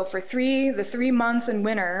 So for the 3 months in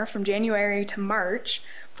winter, from January to March,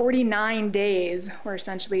 49 days were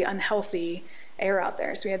essentially unhealthy air out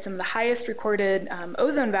there. So we had some of the highest recorded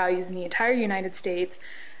ozone values in the entire United States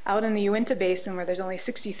out in the Uinta Basin, where there's only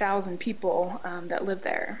 60,000 people that live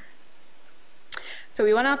there. So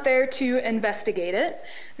we went out there to investigate it.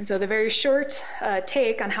 And so the very short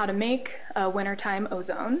take on how to make wintertime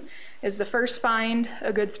ozone is to first find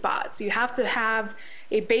a good spot. So you have to have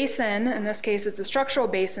a basin. In this case, it's a structural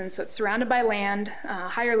basin, so it's surrounded by land,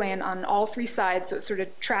 higher land on all three sides, so it sort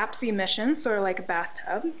of traps the emissions, sort of like a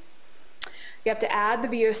bathtub. You have to add the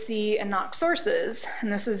VOC and NOx sources,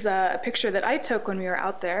 and this is a picture that I took when we were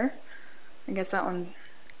out there. I guess that one,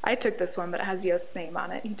 I took this one, but it has Yost's name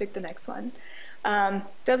on it. He took the next one.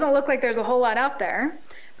 Doesn't look like there's a whole lot out there,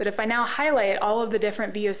 but if I now highlight all of the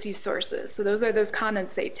different VOC sources, so those are those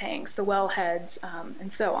condensate tanks, the wellheads,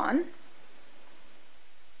 and so on.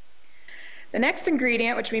 The next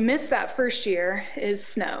ingredient, which we missed that first year, is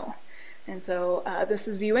snow. And so this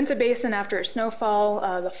is the Uinta Basin after a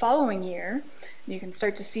snowfall the following year. You can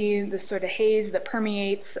start to see this sort of haze that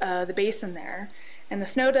permeates the basin there. And the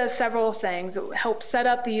snow does several things. It helps set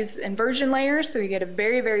up these inversion layers, so you get a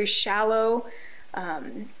very, very shallow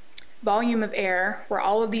volume of air where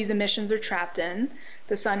all of these emissions are trapped in.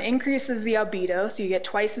 The sun increases the albedo, so you get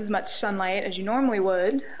twice as much sunlight as you normally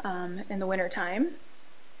would in the wintertime,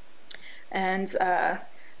 and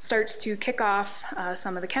starts to kick off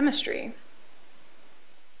some of the chemistry.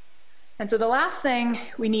 And so the last thing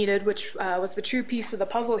we needed, which was the true piece of the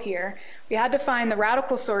puzzle here, we had to find the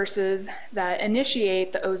radical sources that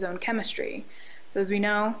initiate the ozone chemistry. So as we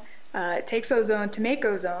know, it takes ozone to make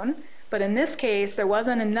ozone, but in this case, there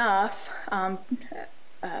wasn't enough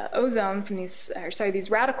ozone from these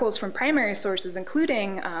radicals from primary sources,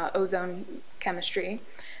 including ozone chemistry,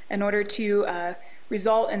 in order to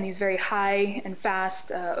result in these very high and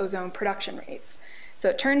fast ozone production rates. So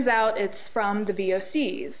it turns out it's from the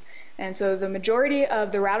VOCs. And so the majority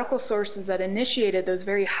of the radical sources that initiated those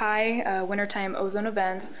very high wintertime ozone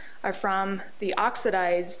events are from the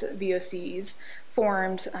oxidized VOCs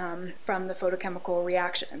formed from the photochemical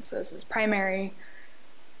reaction. So this is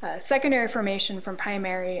secondary formation from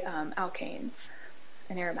primary alkanes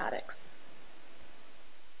and aromatics.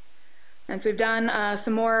 And so we've done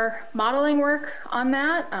some more modeling work on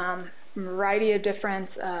that from a variety of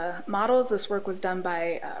different models. This work was done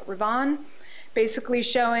by Ravon, basically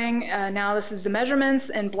showing, now this is the measurements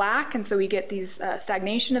in black, and so we get these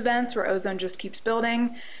stagnation events where ozone just keeps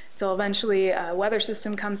building until eventually a weather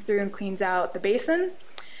system comes through and cleans out the basin.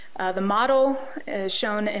 The model is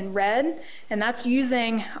shown in red, and that's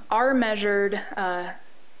using our measured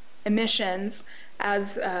emissions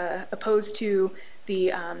as opposed to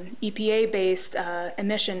the EPA-based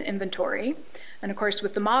emission inventory. And of course,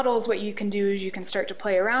 with the models, what you can do is you can start to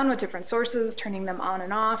play around with different sources, turning them on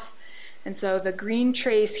and off. And so the green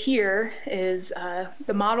trace here is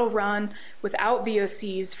the model run without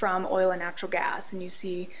VOCs from oil and natural gas. And you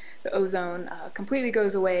see the ozone completely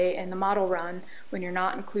goes away in the model run when you're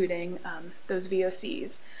not including those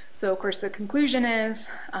VOCs. So of course the conclusion is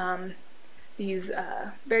these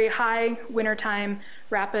very high wintertime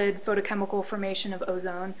rapid photochemical formation of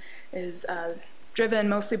ozone is driven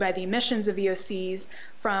mostly by the emissions of VOCs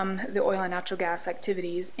from the oil and natural gas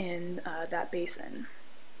activities in that basin.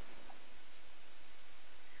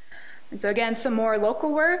 And so again, some more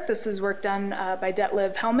local work. This is work done by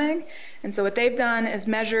Detlev Helmig. And so what they've done is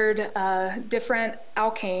measured different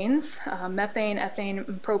alkanes, methane, ethane,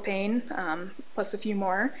 and propane, plus a few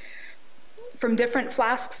more, from different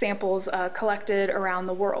flask samples collected around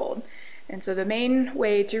the world. And so the main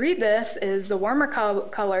way to read this is the warmer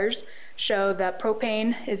colors show that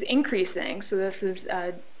propane is increasing. So this is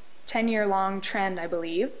a 10-year-long trend, I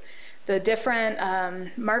believe. The different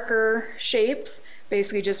marker shapes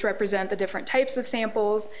basically just represent the different types of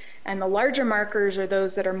samples, and the larger markers are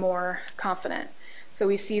those that are more confident. So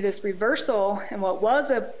we see this reversal in what was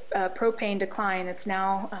a propane decline. It's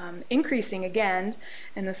now increasing again,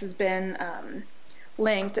 and this has been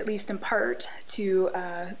linked, at least in part, to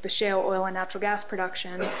the shale oil and natural gas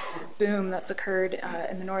production boom that's occurred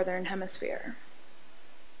in the northern hemisphere.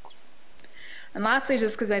 And lastly,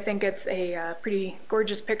 just because I think it's a pretty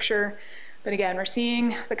gorgeous picture, but again, we're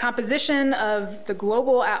seeing the composition of the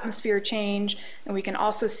global atmosphere change, and we can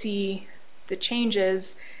also see the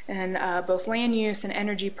changes in both land use and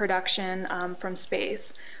energy production from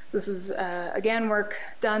space. So this is, again, work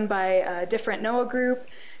done by a different NOAA group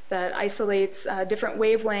that isolates different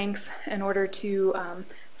wavelengths in order to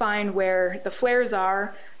find where the flares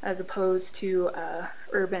are as opposed to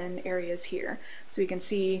urban areas here. So we can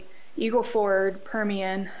see Eagle Ford,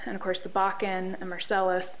 Permian, and of course the Bakken and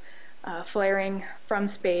Marcellus flaring from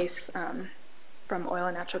space from oil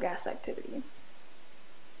and natural gas activities.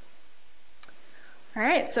 All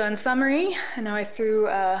right, so in summary, I know I threw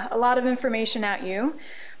a lot of information at you,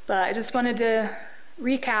 but I just wanted to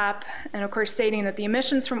recap, and of course stating that the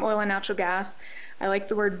emissions from oil and natural gas, I like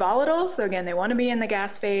the word volatile, so again, they want to be in the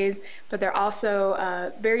gas phase, but they're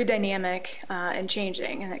also very dynamic and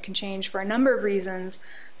changing, and it can change for a number of reasons,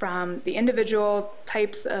 from the individual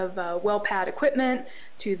types of well pad equipment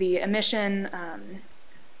to the emission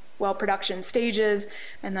well production stages,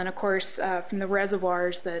 and then of course from the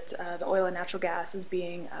reservoirs that the oil and natural gas is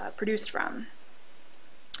being produced from.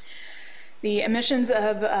 The emissions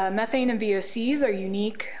of methane and VOCs are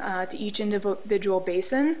unique to each individual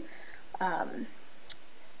basin.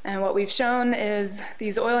 And what we've shown is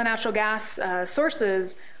these oil and natural gas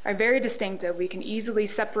sources are very distinctive. We can easily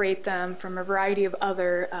separate them from a variety of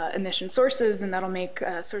other emission sources, and that'll make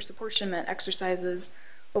source apportionment exercises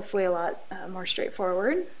hopefully a lot more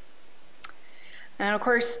straightforward. And of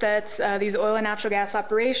course, that's these oil and natural gas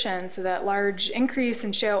operations, so that large increase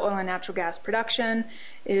in shale oil and natural gas production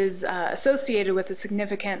is associated with a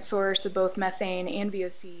significant source of both methane and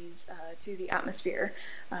VOCs to the atmosphere,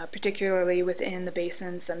 particularly within the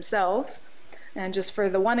basins themselves. And just for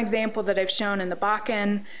the one example that I've shown in the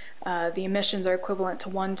Bakken, the emissions are equivalent to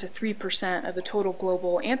 1 to 3% of the total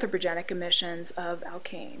global anthropogenic emissions of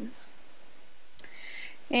alkanes.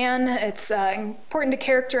 And it's important to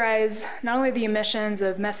characterize not only the emissions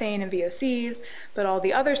of methane and VOCs, but all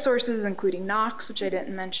the other sources, including NOx, which I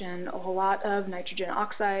didn't mention a whole lot of, nitrogen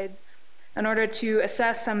oxides, in order to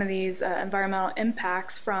assess some of these environmental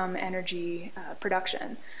impacts from energy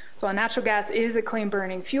production. So while natural gas is a clean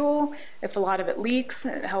burning fuel, if a lot of it leaks,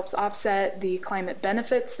 it helps offset the climate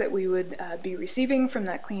benefits that we would be receiving from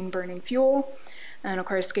that clean burning fuel. And of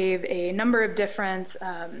course gave a number of different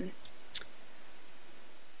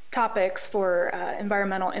topics for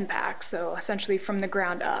environmental impacts, so essentially from the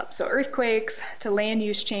ground up. So earthquakes, to land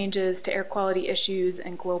use changes, to air quality issues,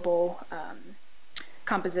 and global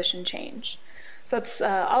composition change. So that's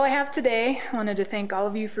all I have today. I wanted to thank all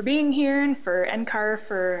of you for being here and for NCAR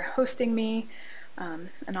for hosting me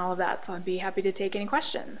and all of that. So I'd be happy to take any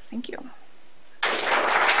questions. Thank you.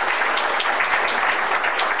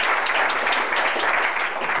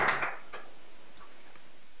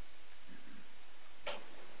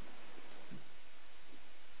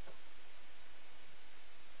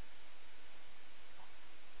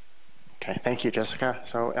 Okay, thank you, Jessica.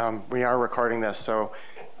 So we are recording this, so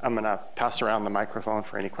I'm going to pass around the microphone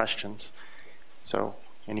for any questions. So,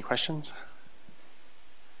 any questions?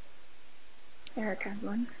 Eric has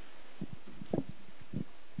one.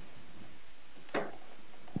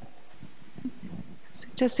 So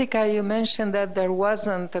Jessica, you mentioned that there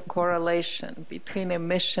wasn't a correlation between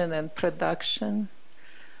emission and production.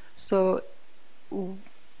 So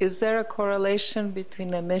is there a correlation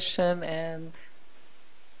between emission and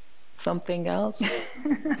something else?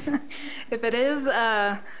 If it is,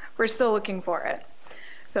 we're still looking for it.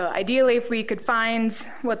 So ideally, if we could find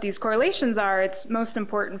what these correlations are, it's most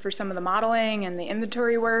important for some of the modeling and the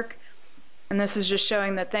inventory work. And this is just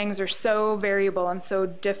showing that things are so variable and so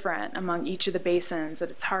different among each of the basins that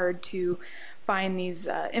it's hard to find these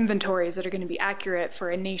inventories that are going to be accurate for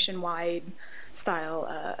a nationwide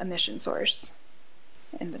style emission source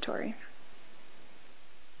inventory.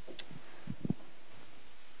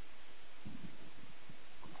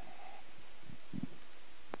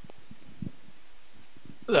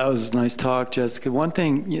 That was a nice talk, Jessica. One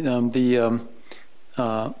thing, you know,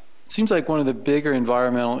 it seems like one of the bigger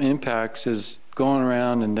environmental impacts is going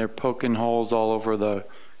around and they're poking holes all over the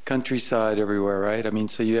countryside everywhere, right? I mean,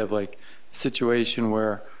 so you have like a situation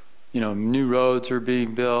where, new roads are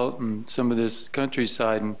being built, and some of this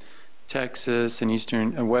countryside in Texas and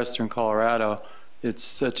eastern and western Colorado, it's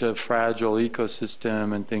such a fragile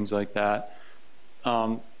ecosystem and things like that.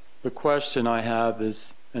 The question I have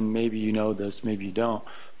is, and maybe you know this, maybe you don't,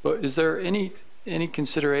 but is there any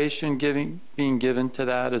consideration being given to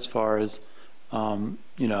that as far as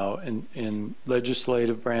in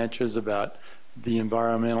legislative branches about the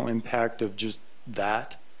environmental impact of just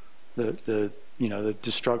that, the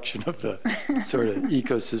destruction of the sort of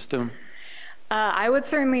ecosystem? I would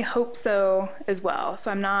certainly hope so as well. So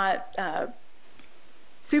I'm not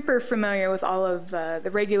super familiar with all of the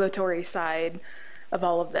regulatory side of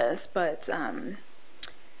all of this, but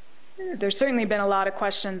there's certainly been a lot of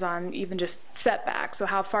questions on even just setbacks, so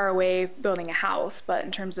how far away building a house, but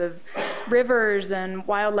in terms of rivers and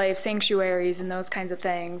wildlife sanctuaries and those kinds of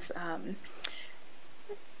things.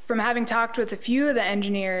 From having talked with a few of the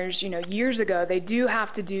engineers, years ago, they do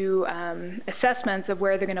have to do assessments of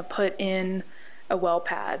where they're going to put in a well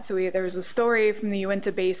pad. So there was a story from the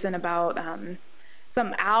Uinta Basin about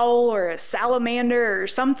some owl or a salamander or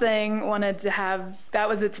something wanted to have, that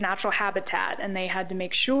was its natural habitat, and they had to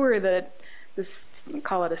make sure that this,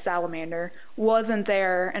 call it a salamander, wasn't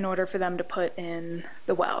there in order for them to put in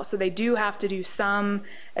the well. So they do have to do some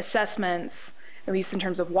assessments, at least in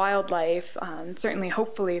terms of wildlife, certainly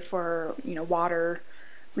hopefully for water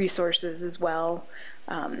resources as well.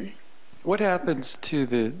 What happens to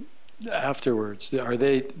the afterwards? Are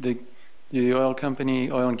the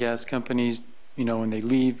oil and gas companies, when they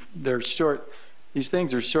leave, these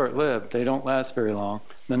things are short-lived. They don't last very long.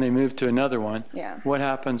 Then they move to another one. Yeah. What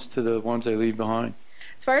happens to the ones they leave behind?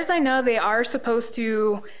 As far as I know, they are supposed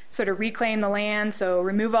to sort of reclaim the land, so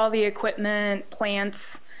remove all the equipment,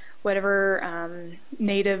 plants, whatever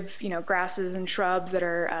native, grasses and shrubs that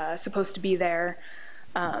are supposed to be there.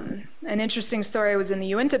 An interesting story was in the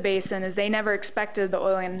Uinta Basin is they never expected the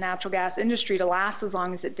oil and natural gas industry to last as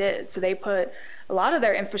long as it did. So they put a lot of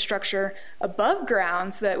their infrastructure above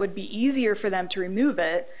ground so that it would be easier for them to remove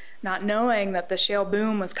it, not knowing that the shale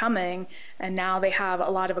boom was coming. And now they have a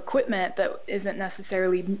lot of equipment that isn't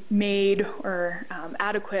necessarily made or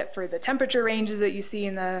adequate for the temperature ranges that you see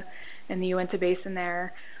in the Uinta Basin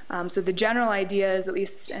there. So the general idea is, at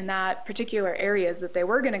least in that particular area, is that they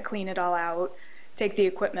were going to clean it all out, take the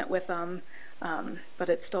equipment with them, but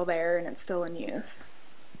it's still there and it's still in use.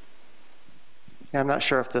 Yeah, I'm not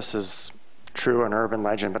sure if this is true, an urban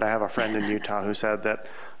legend, but I have a friend in Utah who said that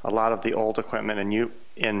a lot of the old equipment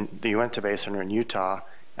in the Uinta Basin or in Utah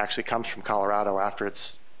actually comes from Colorado after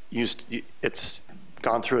it's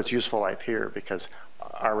gone through its useful life here, because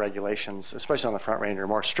our regulations, especially on the Front Range, are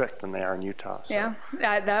more strict than they are in Utah. So.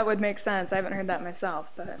 Yeah, that would make sense. I haven't heard that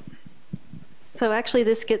myself, but. So actually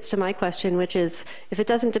this gets to my question, which is, if it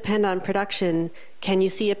doesn't depend on production, can you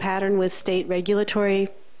see a pattern with state regulatory?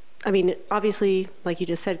 I mean, obviously, like you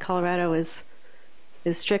just said, Colorado is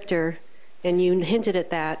stricter, and you hinted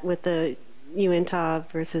at that with the Uinta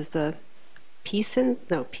versus the Peasants?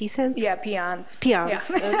 Yeah, peons. Yeah.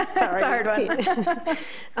 Sorry. It's a hard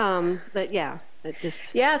one. But yeah.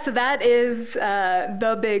 Yeah, so that is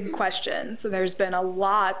the big question. So there's been a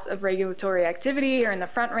lot of regulatory activity here in the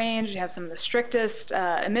Front Range. You have some of the strictest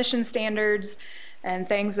emission standards and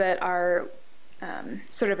things that are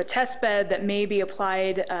sort of a test bed that may be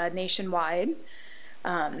applied nationwide.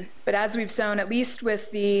 But as we've shown, at least with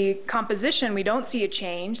the composition, we don't see a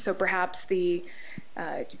change. So perhaps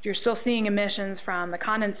you're still seeing emissions from the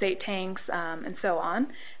condensate tanks and so on.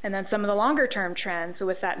 And then some of the longer term trends. So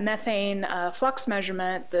with that methane flux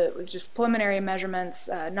measurement that was just preliminary measurements,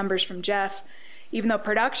 numbers from Jeff, even though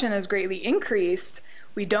production has greatly increased,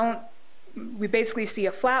 we basically see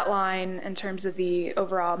a flat line in terms of the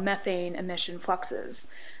overall methane emission fluxes.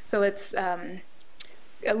 So it's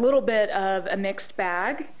a little bit of a mixed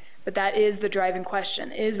bag, but that is the driving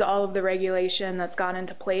question. Is all of the regulation that's gone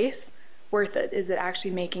into place worth it? Is it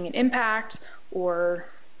actually making an impact, or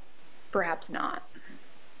perhaps not?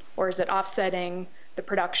 Or is it offsetting the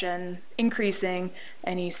production, increasing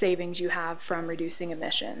any savings you have from reducing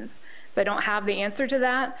emissions? So I don't have the answer to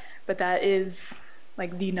that, but that is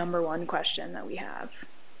like the number one question that we have.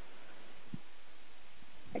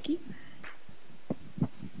 Becky?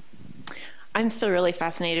 I'm still really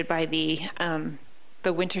fascinated by the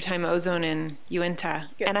wintertime ozone in Uinta.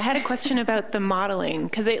 Good. And I had a question about the modeling,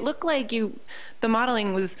 because it looked like the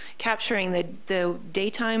modeling was capturing the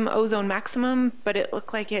daytime ozone maximum, but it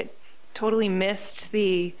looked like it totally missed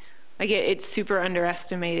the Like it's super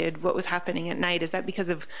underestimated what was happening at night. Is that because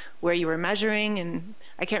of where you were measuring? And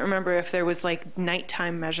I can't remember if there was like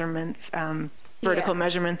nighttime measurements, vertical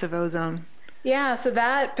measurements of ozone. Yeah, so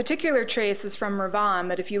that particular trace is from Ravon,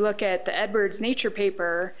 but if you look at the Edwards Nature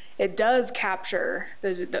paper, it does capture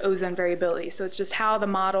the ozone variability. So it's just how the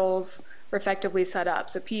models were effectively set up.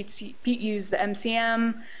 So Pete used the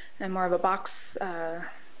MCM and more of a box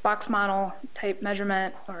model type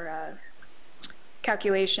measurement or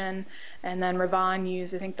calculation, and then Ravon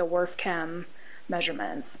used, I think, the WRF-Chem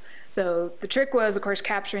measurements. So the trick was, of course,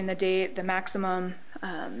 capturing the maximum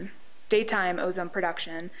daytime ozone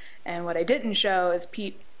production, and what I didn't show is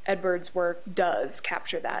Pete Edwards' work does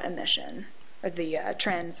capture that emission, or the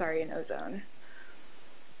trend, sorry, in ozone.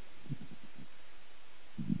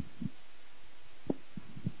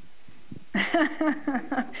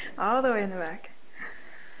 All the way in the back.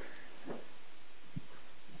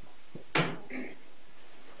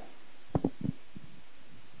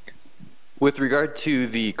 With regard to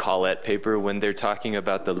the Collette paper, when they're talking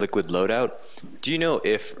about the liquid loadout, do you know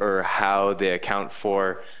if or how they account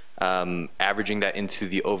for averaging that into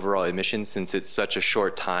the overall emissions, since it's such a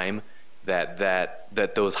short time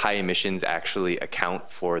that those high emissions actually account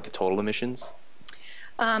for the total emissions?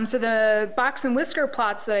 So the box and whisker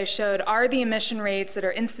plots that I showed are the emission rates that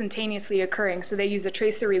are instantaneously occurring. So they use a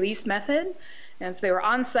tracer release method. And so they were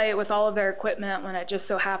on site with all of their equipment when it just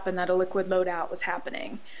so happened that a liquid loadout was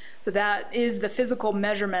happening. So that is the physical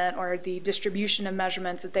measurement or the distribution of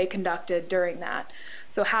measurements that they conducted during that.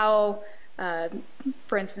 So how,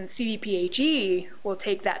 for instance, CDPHE will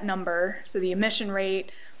take that number, so the emission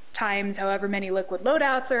rate times however many liquid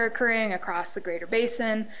loadouts are occurring across the greater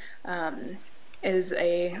basin, is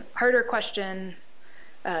a harder question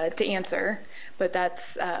to answer, but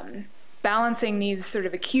that's balancing these sort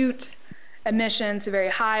of acute emissions to very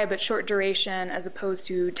high but short duration, as opposed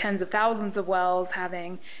to tens of thousands of wells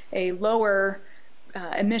having a lower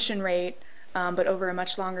emission rate but over a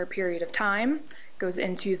much longer period of time, goes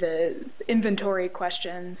into the inventory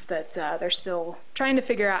questions that they're still trying to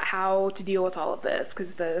figure out how to deal with all of this,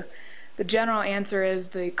 because the general answer is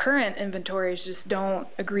the current inventories just don't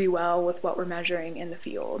agree well with what we're measuring in the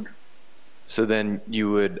field. So then you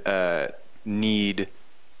would need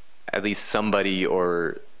at least somebody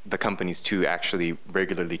or the companies to actually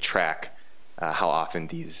regularly track how often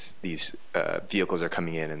these vehicles are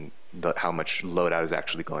coming in and how much loadout is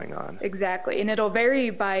actually going on. Exactly, and it'll vary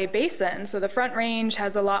by basin. So the Front Range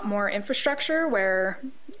has a lot more infrastructure where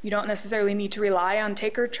you don't necessarily need to rely on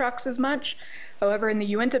tanker trucks as much. However, in the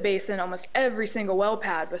Uinta Basin, almost every single well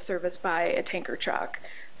pad was serviced by a tanker truck.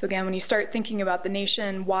 So again, when you start thinking about the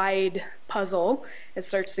nationwide puzzle, it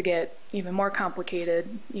starts to get even more complicated,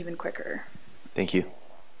 even quicker. Thank you.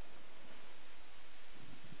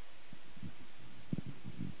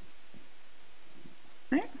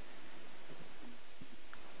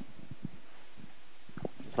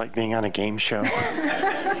 It's like being on a game show.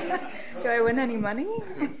 Do I win any money?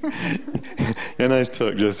 Yeah, nice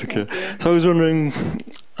talk, Jessica. So I was wondering,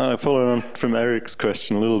 following on from Eric's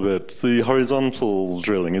question a little bit, the horizontal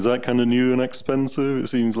drilling, is that kind of new and expensive? It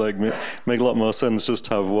seems like make a lot more sense just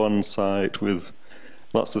to have one site with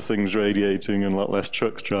lots of things radiating and a lot less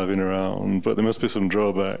trucks driving around, but there must be some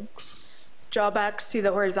drawbacks. Drawbacks to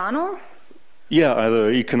the horizontal? Yeah, either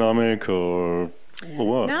economic or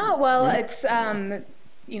what? No, well, it's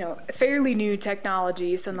fairly new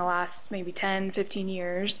technology, so in the last maybe 10, 15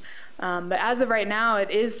 years. But as of right now, it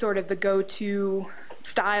is sort of the go-to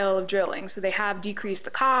style of drilling. So they have decreased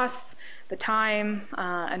the costs, the time,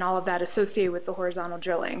 and all of that associated with the horizontal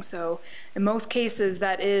drilling. So in most cases,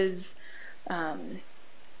 that is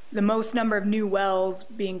the most number of new wells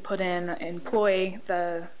being put in employ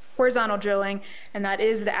the horizontal drilling, and that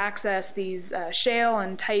is to access these shale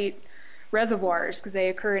and tight reservoirs, because they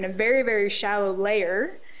occur in a very, very shallow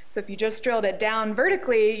layer. So if you just drilled it down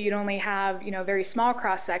vertically, you'd only have a very small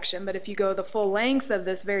cross section, but if you go the full length of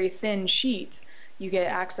this very thin sheet, you get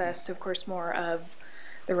access to, of course, more of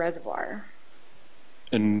the reservoir.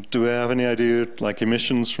 And do we have any idea, like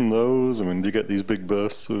emissions from those? I mean, do you get these big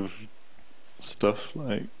bursts of stuff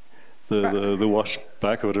like the wash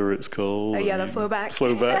back, or whatever it's called? Yeah, the flow back.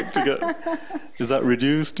 Flow back to get. Is that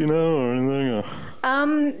reduced, or anything? Or?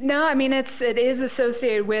 No, I mean it is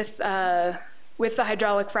associated with the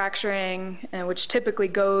hydraulic fracturing, which typically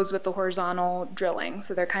goes with the horizontal drilling.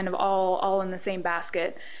 So they're kind of all in the same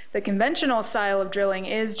basket. The conventional style of drilling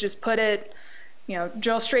is just put it,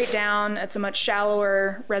 drill straight down. It's a much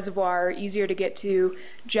shallower reservoir, easier to get to,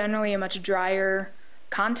 generally a much drier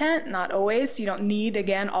content, not always. So you don't need,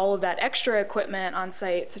 again, all of that extra equipment on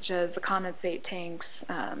site, such as the condensate tanks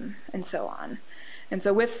and so on. And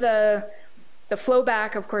so with the flow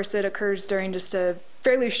back, of course, it occurs during just a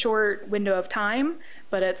fairly short window of time,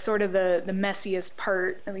 but it's sort of the messiest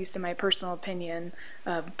part, at least in my personal opinion,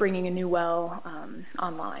 of bringing a new well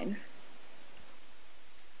online.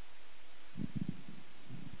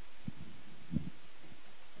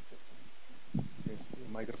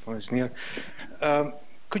 Microphone is near.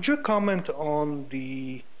 Could you comment on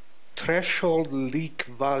the threshold leak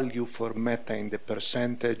value for methane, the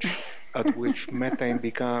percentage at which methane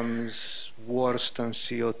becomes worse than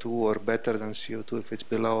CO2 or better than CO2 if it's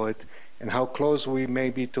below it, and how close we may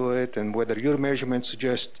be to it, and whether your measurements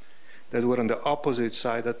suggest that we're on the opposite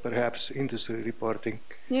side that perhaps industry reporting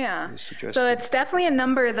is suggesting? So it's definitely a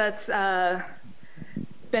number that's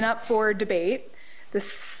been up for debate. The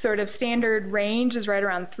sort of standard range is right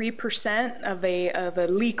around 3% of a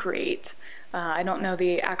leak rate. I don't know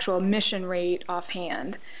the actual emission rate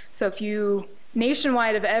offhand. So if you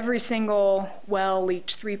nationwide, if every single well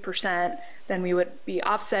leaked 3%, then we would be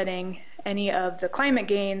offsetting any of the climate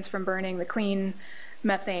gains from burning the clean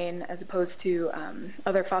methane as opposed to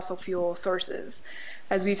other fossil fuel sources.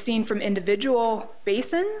 As we've seen from individual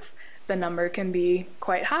basins, the number can be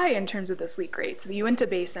quite high in terms of this leak rate. So the Uinta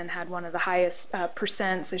Basin had one of the highest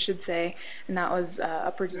percents, I should say, and that was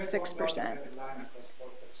upwards of 6%.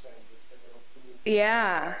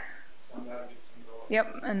 Yeah.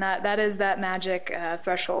 Yep, and that is that magic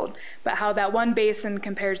threshold. But how that one basin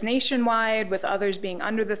compares nationwide with others being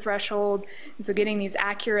under the threshold, and so getting these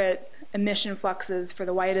accurate emission fluxes for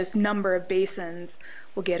the widest number of basins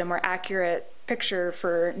will get a more accurate picture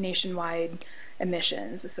for nationwide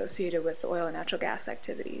emissions associated with oil and natural gas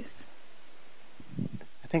activities.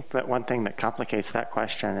 I think that one thing that complicates that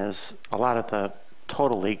question is a lot of the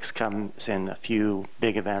total leaks comes in a few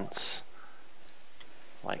big events.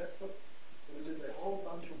 Like, is it a whole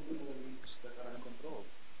bunch of little leaks that are uncontrolled?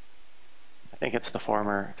 I think it's the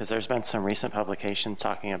former, because there's been some recent publications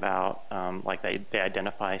talking about like they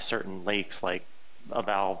identify certain leaks, like a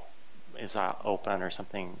valve is open or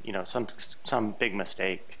something, you know, some big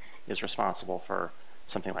mistake is responsible for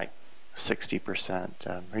something like 60%.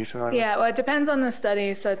 Are you familiar? Yeah, well, it depends on the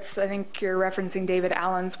study. So I think you're referencing David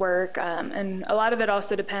Allen's work, and a lot of it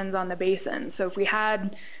also depends on the basin. So if we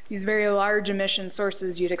had these very large emission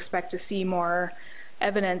sources, you'd expect to see more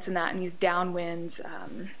evidence in that in these downwind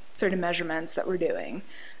sort of measurements that we're doing.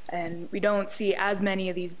 And we don't see as many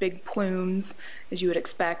of these big plumes as you would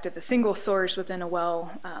expect if a single source within a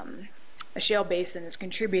well, a shale basin, is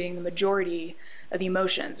contributing the majority of the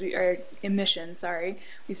emissions.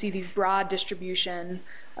 We see these broad distribution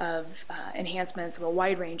of enhancements of a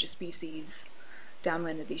wide range of species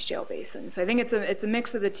downwind of these shale basins. So I think it's a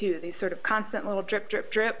mix of the two, these sort of constant little drip,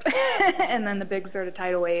 drip, drip, and then the big sort of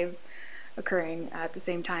tidal wave occurring at the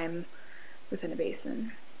same time within a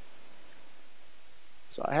basin.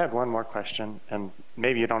 So I had one more question, and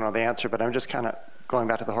maybe you don't know the answer, but I'm just kind of going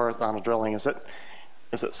back to the horizontal drilling. Is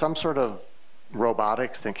it some sort of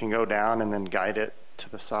robotics that can go down and then guide it to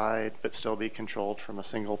the side, but still be controlled from a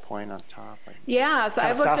single point on top? Like, yeah, so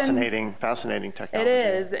I've looked fascinating technology.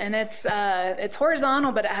 It is, and it's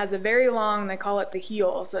horizontal, but it has a very long, they call it the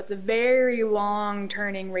heel, so it's a very long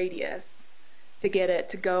turning radius to get it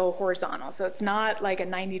to go horizontal. So it's not like a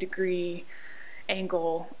 90-degree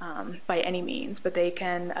angle by any means, but they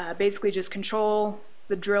can basically just control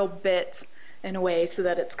the drill bit in a way so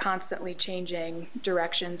that it's constantly changing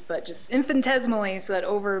directions, but just infinitesimally, so that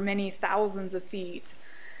over many thousands of feet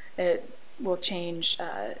it will change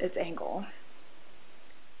its angle.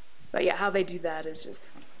 But yeah, how they do that is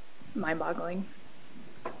just mind-boggling.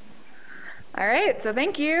 All right, so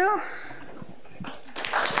thank you.